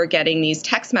knew were getting these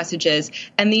text messages.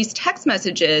 And these text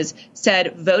messages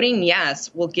said, voting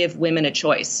yes will give women a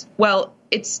choice. Well,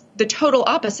 it's the total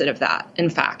opposite of that, in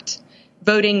fact.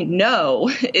 Voting no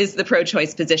is the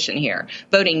pro-choice position here.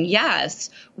 Voting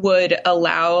yes would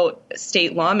allow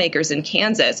state lawmakers in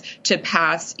Kansas to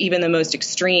pass even the most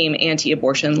extreme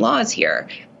anti-abortion laws here.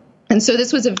 And so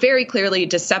this was a very clearly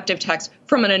deceptive text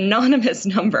from an anonymous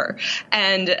number.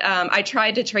 And I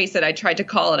tried to trace it. I tried to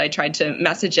call it. I tried to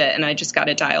message it, and I just got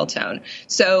a dial tone.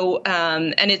 So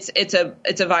and it's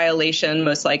a violation,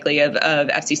 most likely, of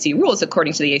FCC rules,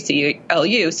 according to the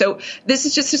ACLU. So this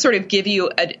is just to sort of give you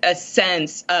a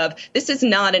sense of this is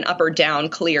not an up or down,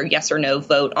 clear yes or no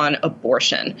vote on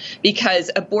abortion, because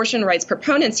abortion rights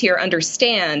proponents here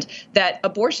understand that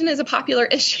abortion is a popular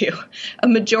issue. A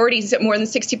majority, more than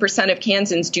 60% of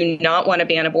Kansans do not want to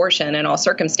ban abortion in all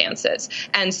circumstances.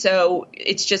 And so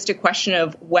it's just a question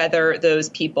of whether those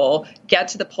people get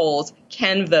to the polls,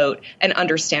 can vote, and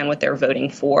understand what they're voting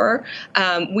for.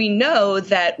 We know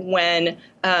that when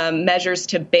measures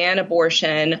to ban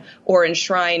abortion or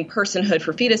enshrine personhood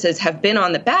for fetuses have been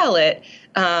on the ballot,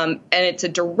 and it's a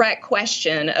direct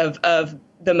question of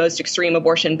the most extreme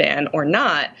abortion ban or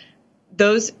not,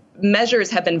 those measures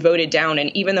have been voted down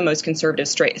in even the most conservative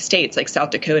states like South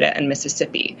Dakota and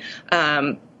Mississippi.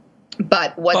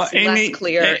 But what's less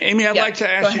clear... Amy, I'd like to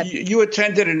ask you, you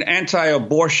attended an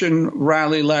anti-abortion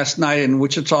rally last night in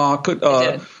Wichita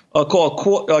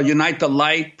called Unite the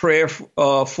Light, Prayer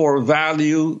for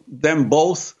Value, Them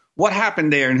Both. What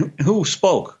happened there, and who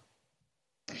spoke?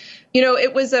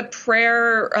 It was a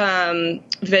prayer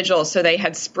vigil, so they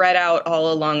had spread out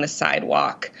all along the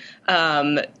sidewalk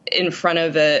in front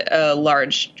of a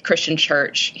large Christian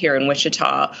church here in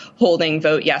Wichita, holding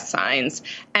Vote Yes signs.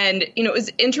 And, it was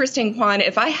interesting, Juan,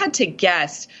 if I had to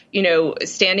guess,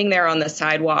 standing there on the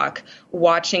sidewalk,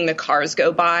 watching the cars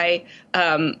go by,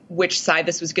 which side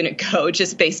this was going to go,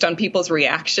 just based on people's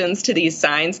reactions to these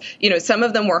signs. Some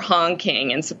of them were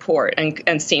honking in support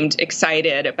and seemed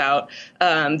excited about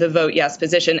the Vote Yes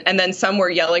position. And then some were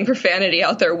yelling profanity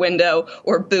out their window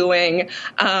or booing.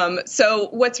 So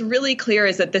what's really clear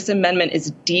is that this amendment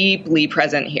is deeply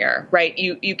present here, right?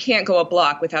 You can't go a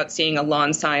block without seeing a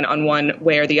lawn sign on one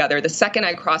way or the other. The second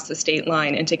I crossed the state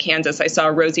line into Kansas, I saw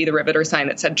a Rosie the Riveter sign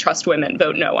that said, "Trust women,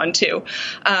 vote no" on 2.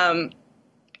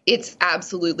 It's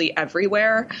absolutely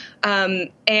everywhere.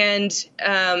 And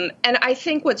I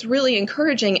think what's really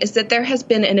encouraging is that there has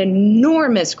been an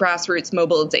enormous grassroots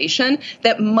mobilization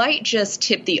that might just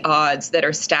tip the odds that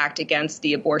are stacked against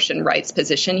the abortion rights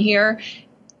position here.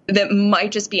 That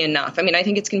might just be enough. I mean, I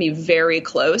think it's going to be very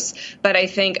close, but I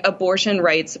think abortion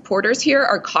rights supporters here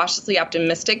are cautiously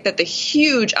optimistic that the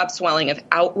huge upswelling of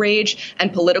outrage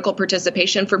and political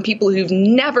participation from people who've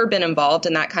never been involved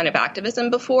in that kind of activism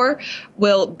before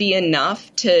will be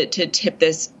enough to tip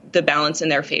the balance in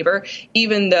their favor,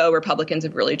 even though Republicans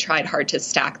have really tried hard to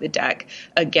stack the deck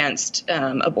against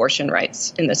abortion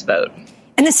rights in this vote.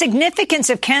 And the significance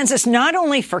of Kansas, not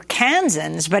only for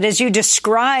Kansans, but as you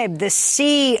described, the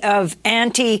sea of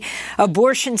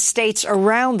anti-abortion states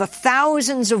around, the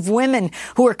thousands of women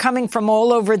who are coming from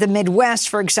all over the Midwest,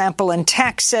 for example, in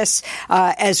Texas,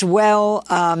 as well,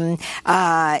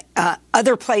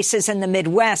 other places in the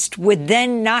Midwest, would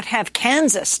then not have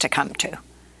Kansas to come to.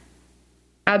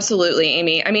 Absolutely,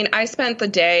 Amy. I mean, I spent the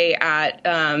day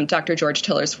at Dr. George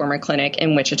Tiller's former clinic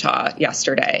in Wichita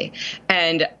yesterday,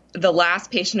 and the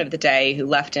last patient of the day who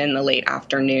left in the late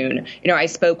afternoon, I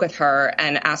spoke with her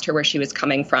and asked her where she was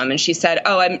coming from. And she said,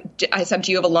 I said,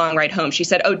 do you have a long ride home? She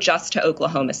said, just to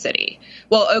Oklahoma City.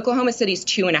 Well, Oklahoma City's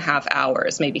 2.5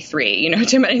 hours, maybe 3,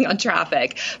 depending on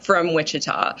traffic from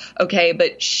Wichita. Okay.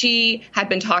 But she had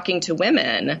been talking to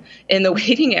women in the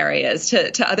waiting areas,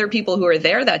 to other people who were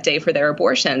there that day for their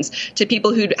abortions, to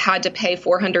people who'd had to pay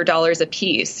 $400 a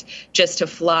piece just to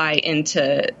fly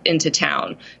into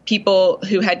town. People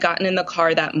who had gotten in the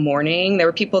car that morning. There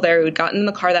were people there who had gotten in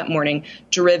the car that morning,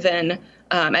 driven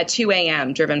at 2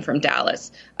 a.m., driven from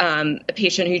Dallas. A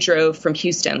patient who drove from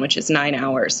Houston, which is 9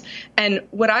 hours. And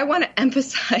what I want to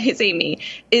emphasize, Amy,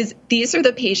 is these are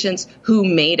the patients who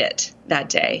made it that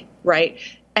day, right?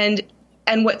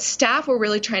 And what staff were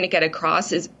really trying to get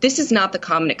across is this is not the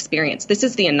common experience. This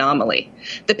is the anomaly.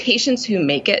 The patients who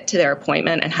make it to their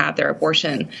appointment and have their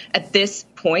abortion, at this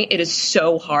point, it is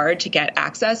so hard to get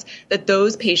access that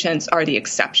those patients are the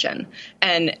exception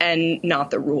and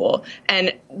not the rule.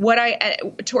 And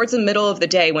towards the middle of the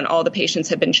day, when all the patients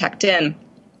had been checked in,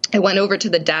 I went over to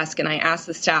the desk and I asked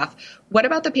the staff, what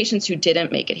about the patients who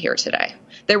didn't make it here today?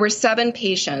 There were 7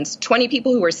 patients, 20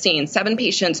 people who were seen, 7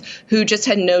 patients who just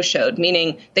had no-showed,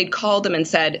 meaning they'd called them and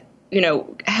said,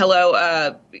 hello,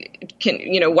 why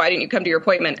didn't you come to your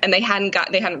appointment? And they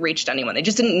hadn't reached anyone. They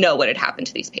just didn't know what had happened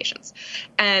to these patients.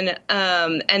 And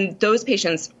those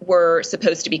patients were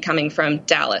supposed to be coming from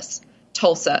Dallas,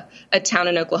 Tulsa, a town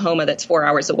in Oklahoma that's 4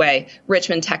 hours away,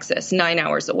 Richmond, Texas, 9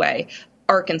 hours away,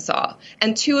 Arkansas.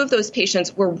 And 2 of those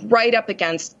patients were right up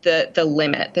against the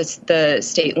limit, the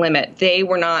state limit. They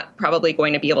were not probably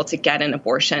going to be able to get an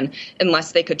abortion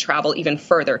unless they could travel even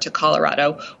further to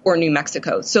Colorado or New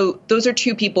Mexico. So those are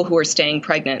 2 people who are staying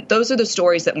pregnant. Those are the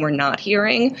stories that we're not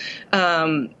hearing.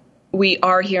 We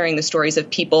are hearing the stories of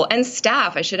people and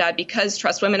staff, I should add, because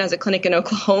Trust Women has a clinic in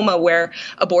Oklahoma where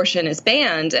abortion is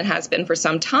banned and has been for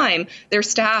some time. Their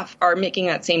staff are making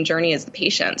that same journey as the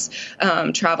patients,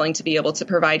 traveling to be able to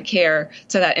provide care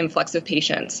to that influx of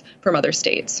patients from other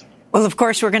states. Well, of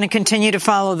course, we're going to continue to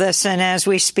follow this. And as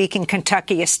we speak in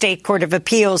Kentucky, a state court of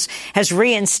appeals has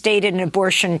reinstated an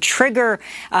abortion trigger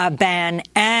ban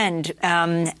and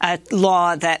a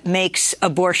law that makes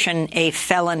abortion a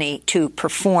felony to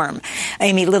perform.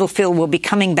 Amy Littlefield will be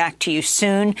coming back to you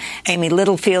soon. Amy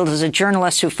Littlefield is a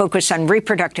journalist who focuses on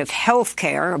reproductive health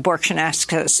care, abortion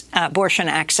access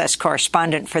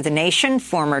correspondent for The Nation,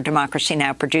 former Democracy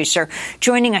Now! Producer,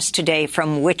 joining us today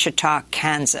from Wichita,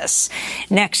 Kansas.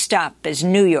 Next up, as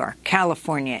New York,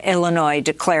 California, Illinois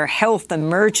declare health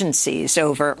emergencies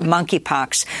over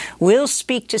monkeypox, we'll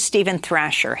speak to Stephen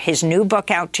Thrasher. His new book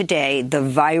out today, The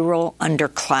Viral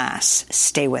Underclass.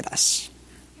 Stay with us.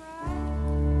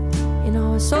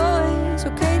 It's always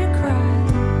okay to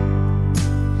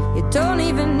cry. You don't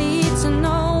even need to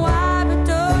know why, but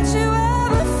don't you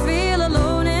ever feel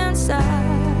alone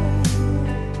inside.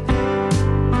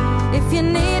 If you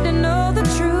need to know the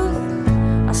truth,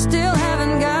 I still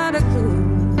haven't got a clue.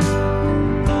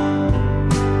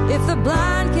 If the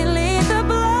blind can lead the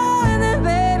blind, then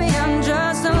baby, I'm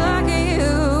just unlike you.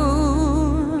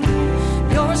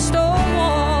 You're a stone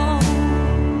wall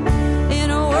in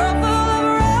a world full of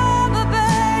rubber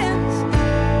bands.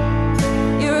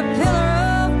 You're a pillar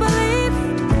of belief,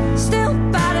 still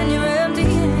fighting your empty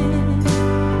hands.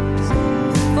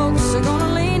 Folks are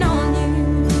gonna lean on you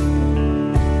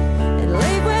and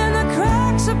leave when the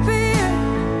cracks appear.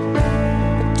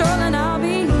 Darling, I'll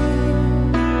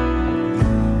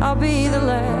be the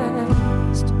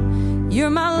last. You're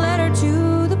my letter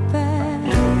to the past.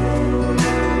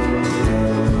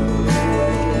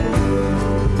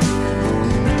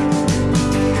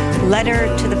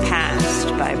 Letter to the Past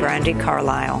by Brandi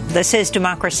Carlile. This is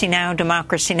Democracy Now!,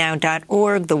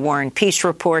 democracynow.org, The War and Peace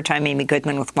Report. I'm Amy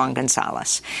Goodman with Juan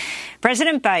Gonzalez.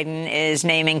 President Biden is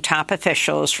naming top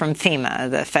officials from FEMA,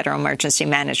 the Federal Emergency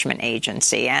Management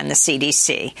Agency, and the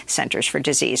CDC, Centers for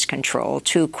Disease Control,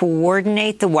 to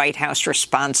coordinate the White House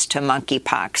response to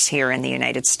monkeypox here in the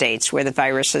United States, where the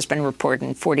virus has been reported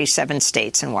in 47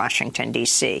 states and Washington,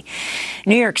 D.C.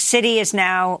 New York City has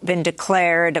now been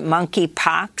declared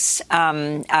monkeypox,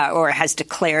 or has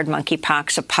declared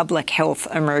monkeypox a public health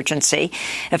emergency.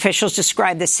 Officials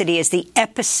describe the city as the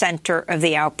epicenter of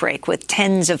the outbreak, with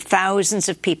tens of thousands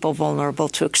of people vulnerable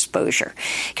to exposure.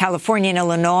 California and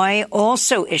Illinois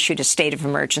also issued a state of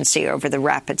emergency over the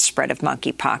rapid spread of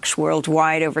monkeypox.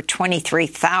 Worldwide, over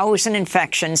 23,000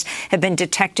 infections have been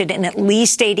detected in at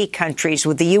least 80 countries,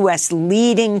 with the U.S.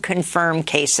 leading confirmed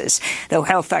cases, though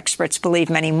health experts believe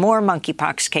many more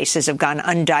monkeypox cases have gone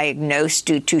undiagnosed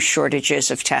due to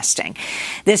shortages of testing.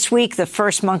 This week, the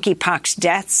first monkeypox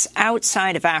deaths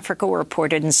outside of Africa were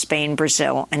reported in Spain,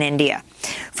 Brazil, and India.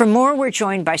 For more, we're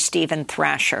joined by Stephen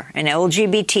Thrasher, an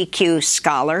LGBTQ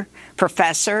scholar,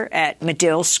 professor at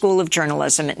Medill School of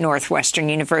Journalism at Northwestern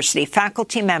University,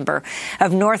 faculty member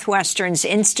of Northwestern's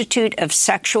Institute of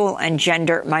Sexual and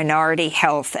Gender Minority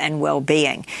Health and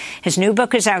Well-Being. His new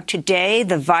book is out today,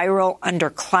 The Viral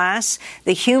Underclass,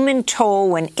 The Human Toll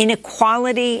When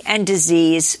Inequality and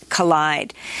Disease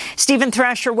Collide. Stephen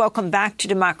Thrasher, welcome back to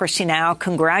Democracy Now!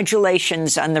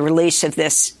 Congratulations on the release of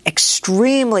this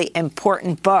extremely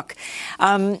important book.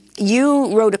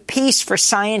 You wrote a piece for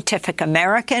Scientific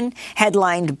American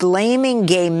headlined "Blaming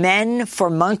Gay Men for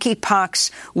Monkeypox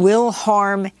Will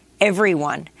Harm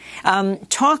Everyone."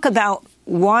 Talk about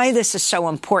why this is so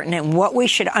important and what we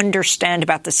should understand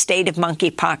about the state of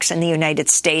monkeypox in the United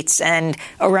States and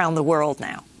around the world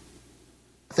now.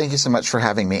 Thank you so much for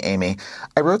having me, Amy.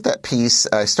 I wrote that piece,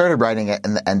 I started writing it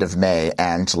in the end of May,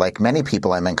 and like many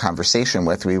people I'm in conversation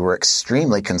with, we were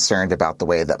extremely concerned about the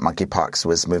way that monkeypox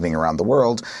was moving around the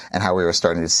world and how we were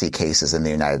starting to see cases in the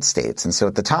United States. And so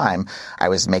at the time, I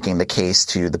was making the case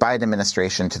to the Biden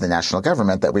administration, to the national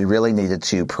government, that we really needed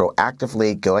to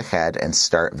proactively go ahead and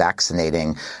start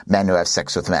vaccinating men who have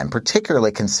sex with men,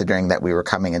 particularly considering that we were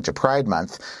coming into Pride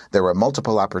Month. There were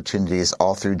multiple opportunities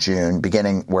all through June,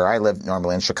 beginning where I live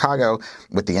normally in Chicago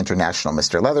with the International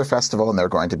Mr. Leather Festival, and there are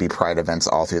going to be Pride events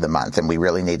all through the month. And we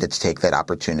really needed to take that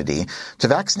opportunity to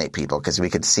vaccinate people because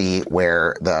we could see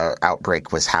where the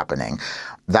outbreak was happening.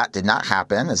 That did not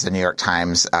happen, as the New York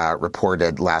Times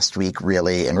reported last week,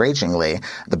 really enragingly.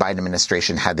 The Biden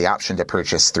administration had the option to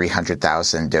purchase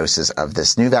 300,000 doses of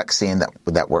this new vaccine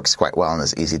that works quite well and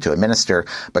is easy to administer,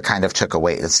 but kind of took a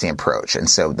wait-and-see approach. And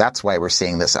so that's why we're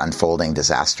seeing this unfolding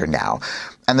disaster now.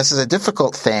 And this is a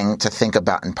difficult thing to think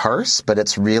about and parse, but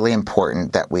it's really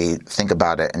important that we think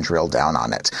about it and drill down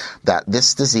on it. That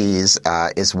this disease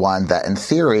is one that in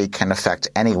theory can affect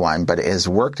anyone, but it has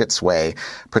worked its way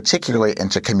particularly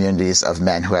into communities of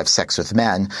men who have sex with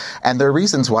men. And there are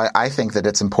reasons why I think that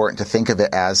it's important to think of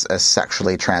it as a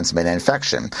sexually transmitted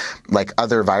infection. Like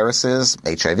other viruses,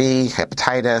 HIV,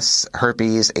 hepatitis,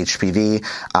 herpes, HPV,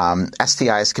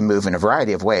 STIs can move in a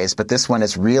variety of ways, but this one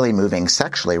is really moving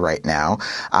sexually right now.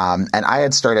 And I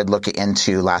had started looking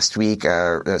into last week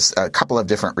a couple of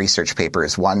different research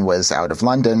papers. One was out of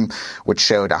London, which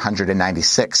showed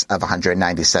 196 of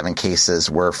 197 cases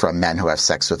were from men who have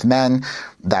sex with men.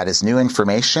 That is new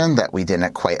information that we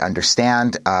didn't quite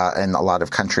understand in a lot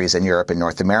of countries in Europe and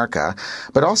North America.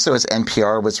 But also, as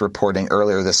NPR was reporting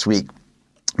earlier this week,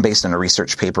 based on a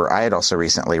research paper I had also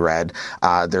recently read,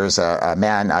 there's a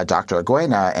man, Dr.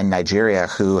 Aguena in Nigeria,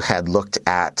 who had looked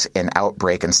at an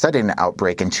outbreak and studied an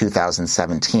outbreak in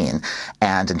 2017.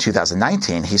 And in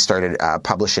 2019, he started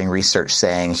publishing research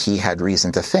saying he had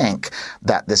reason to think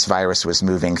that this virus was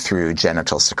moving through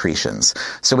genital secretions.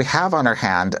 So we have on our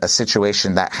hand a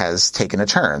situation that has taken a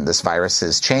turn. This virus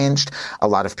has changed. A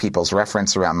lot of people's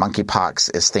reference around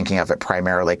monkeypox is thinking of it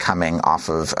primarily coming off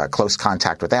of close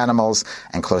contact with animals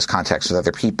and close contacts with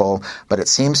other people, but it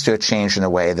seems to have changed in a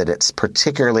way that it's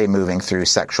particularly moving through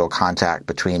sexual contact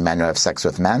between men who have sex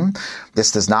with men.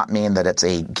 This does not mean that it's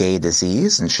a gay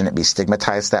disease and shouldn't be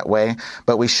stigmatized that way,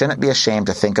 but we shouldn't be ashamed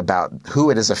to think about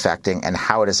who it is affecting and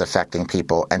how it is affecting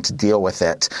people and to deal with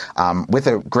it with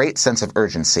a great sense of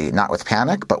urgency, not with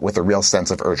panic, but with a real sense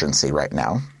of urgency right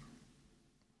now.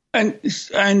 And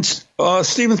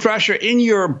Stephen Thrasher, in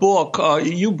your book,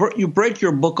 you break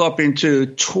your book up into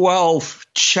 12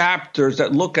 chapters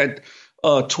that look at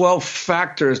 12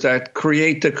 factors that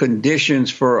create the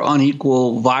conditions for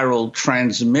unequal viral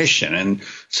transmission. And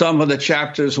some of the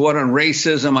chapters, one on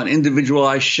racism, on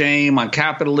individualized shame, on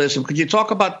capitalism. Could you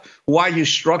talk about why you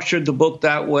structured the book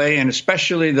that way, and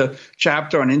especially the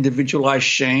chapter on individualized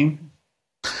shame?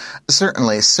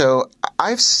 Certainly. So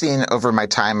I've seen over my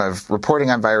time of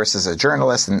reporting on viruses as a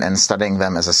journalist and studying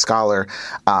them as a scholar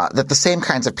that the same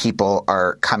kinds of people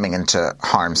are coming into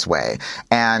harm's way.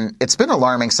 And it's been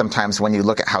alarming sometimes when you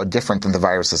look at how different the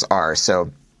viruses are.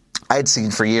 So I'd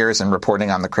seen for years in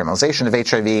reporting on the criminalization of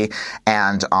HIV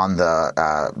and on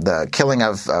the killing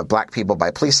of black people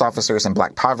by police officers and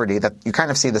black poverty that you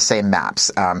kind of see the same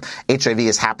maps. HIV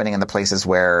is happening in the places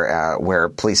where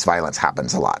police violence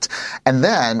happens a lot. And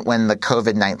then when the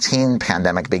COVID-19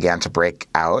 pandemic began to break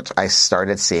out, I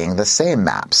started seeing the same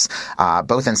maps,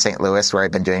 both in St. Louis, where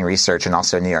I've been doing research, and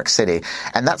also in New York City.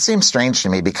 And that seems strange to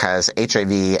me because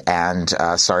HIV and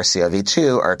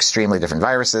SARS-CoV-2 are extremely different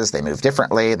viruses. They move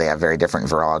differently. They have very different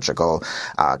virological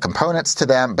components to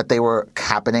them, but they were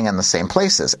happening in the same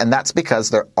places. And that's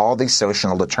because there are all these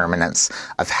social determinants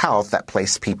of health that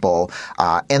place people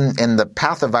in the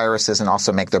path of viruses and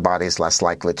also make their bodies less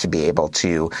likely to be able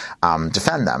to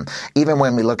defend them. Even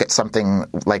when we look at something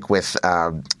like with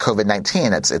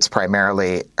COVID-19, it's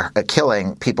primarily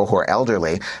killing people who are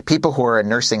elderly. People who are in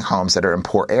nursing homes that are in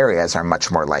poor areas are much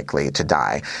more likely to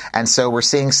die. And so we're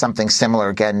seeing something similar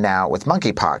again now with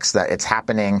monkeypox, that it's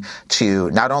happening to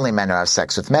not only men who have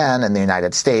sex with men in the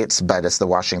United States, but as the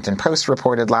Washington Post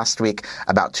reported last week,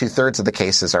 about 2/3 of the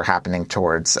cases are happening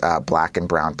towards black and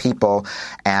brown people.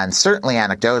 And certainly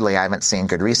anecdotally, I haven't seen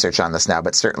good research on this now,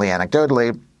 but certainly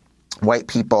anecdotally, white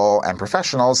people and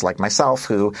professionals like myself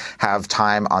who have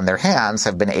time on their hands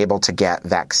have been able to get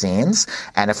vaccines.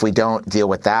 And if we don't deal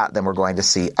with that, then we're going to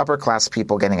see upper class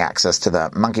people getting access to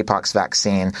the monkeypox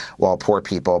vaccine, while poor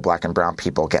people, black and brown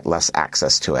people, get less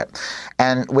access to it.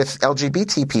 And with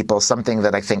LGBT people, something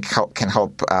that I think can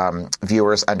help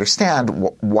viewers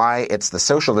understand why it's the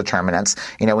social determinants.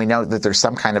 You know, we know that there's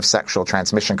some kind of sexual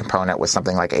transmission component with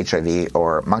something like HIV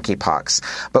or monkeypox.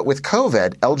 But with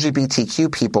COVID,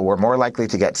 LGBTQ people were more likely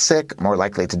to get sick, more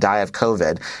likely to die of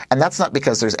COVID. And that's not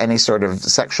because there's any sort of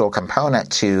sexual component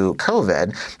to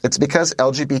COVID. It's because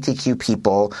LGBTQ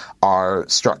people are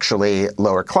structurally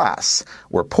lower class.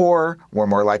 We're poor. We're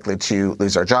more likely to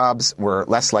lose our jobs. We're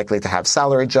less likely to have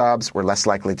salary jobs. We're less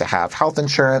likely to have health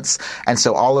insurance. And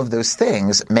so all of those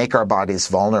things make our bodies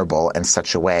vulnerable in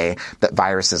such a way that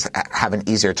viruses have an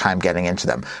easier time getting into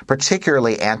them.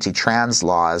 Particularly anti-trans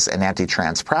laws and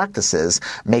anti-trans practices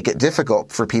make it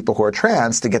difficult for people who are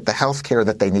trans to get the health care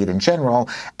that they need in general,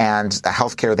 and the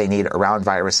health care they need around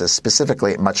viruses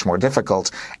specifically much more difficult.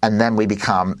 And then we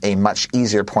become a much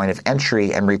easier point of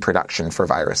entry and reproduction for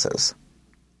viruses.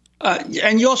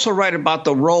 And you also write about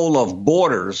the role of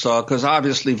borders, because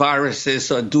obviously viruses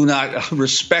do not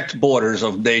respect borders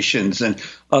of nations. And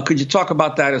could you talk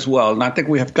about that as well? And I think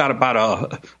we have got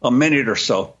about a minute or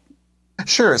so.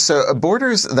 Sure. So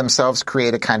borders themselves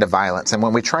create a kind of violence. And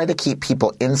when we try to keep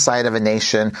people inside of a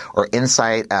nation or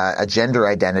inside a gender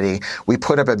identity, we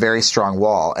put up a very strong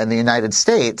wall. And the United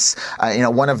States,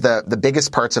 one of the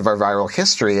biggest parts of our viral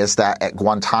history is that at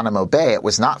Guantanamo Bay, it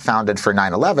was not founded for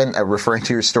 9/11, referring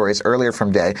to your stories earlier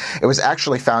from Day. It was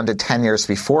actually founded 10 years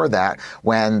before that,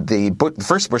 when the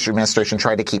first Bush administration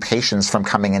tried to keep Haitians from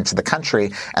coming into the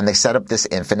country. And they set up this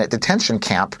infinite detention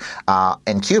camp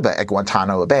in Cuba at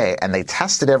Guantanamo Bay. And they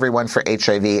tested everyone for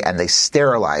HIV, and they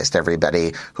sterilized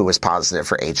everybody who was positive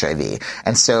for HIV.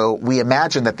 And so we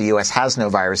imagine that the U.S. has no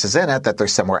viruses in it, that they're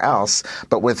somewhere else.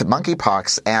 But with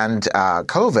monkeypox and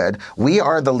COVID, we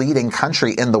are the leading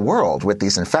country in the world with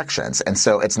these infections. And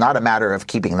so it's not a matter of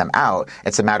keeping them out.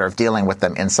 It's a matter of dealing with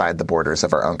them inside the borders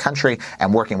of our own country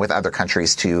and working with other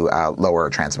countries to lower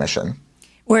transmission.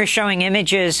 We're showing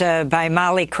images by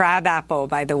Molly Crabapple,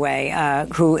 by the way,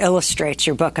 who illustrates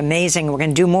your book. Amazing. We're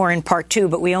going to do more in part 2,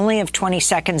 but we only have 20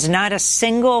 seconds. Not a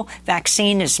single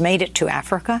vaccine has made it to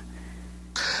Africa.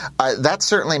 That's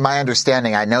certainly my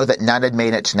understanding. I know that none had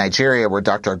made it to Nigeria, where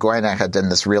Dr. Goina had done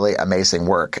this really amazing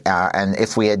work. And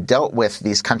if we had dealt with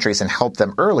these countries and helped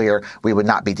them earlier, we would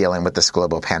not be dealing with this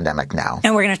global pandemic now.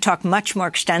 And we're going to talk much more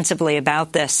extensively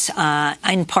about this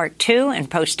in part 2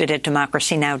 and posted at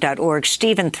democracynow.org.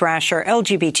 Stephen Thrasher,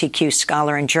 LGBTQ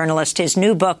scholar and journalist, his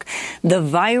new book, The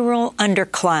Viral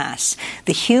Underclass,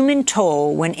 The Human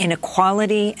Toll When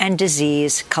Inequality and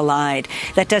Disease Collide.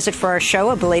 That does it for our show.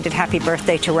 A belated happy birthday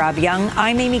to Rob Young.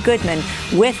 I'm Amy Goodman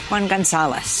with Juan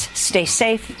Gonzalez. Stay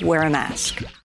safe, wear a mask.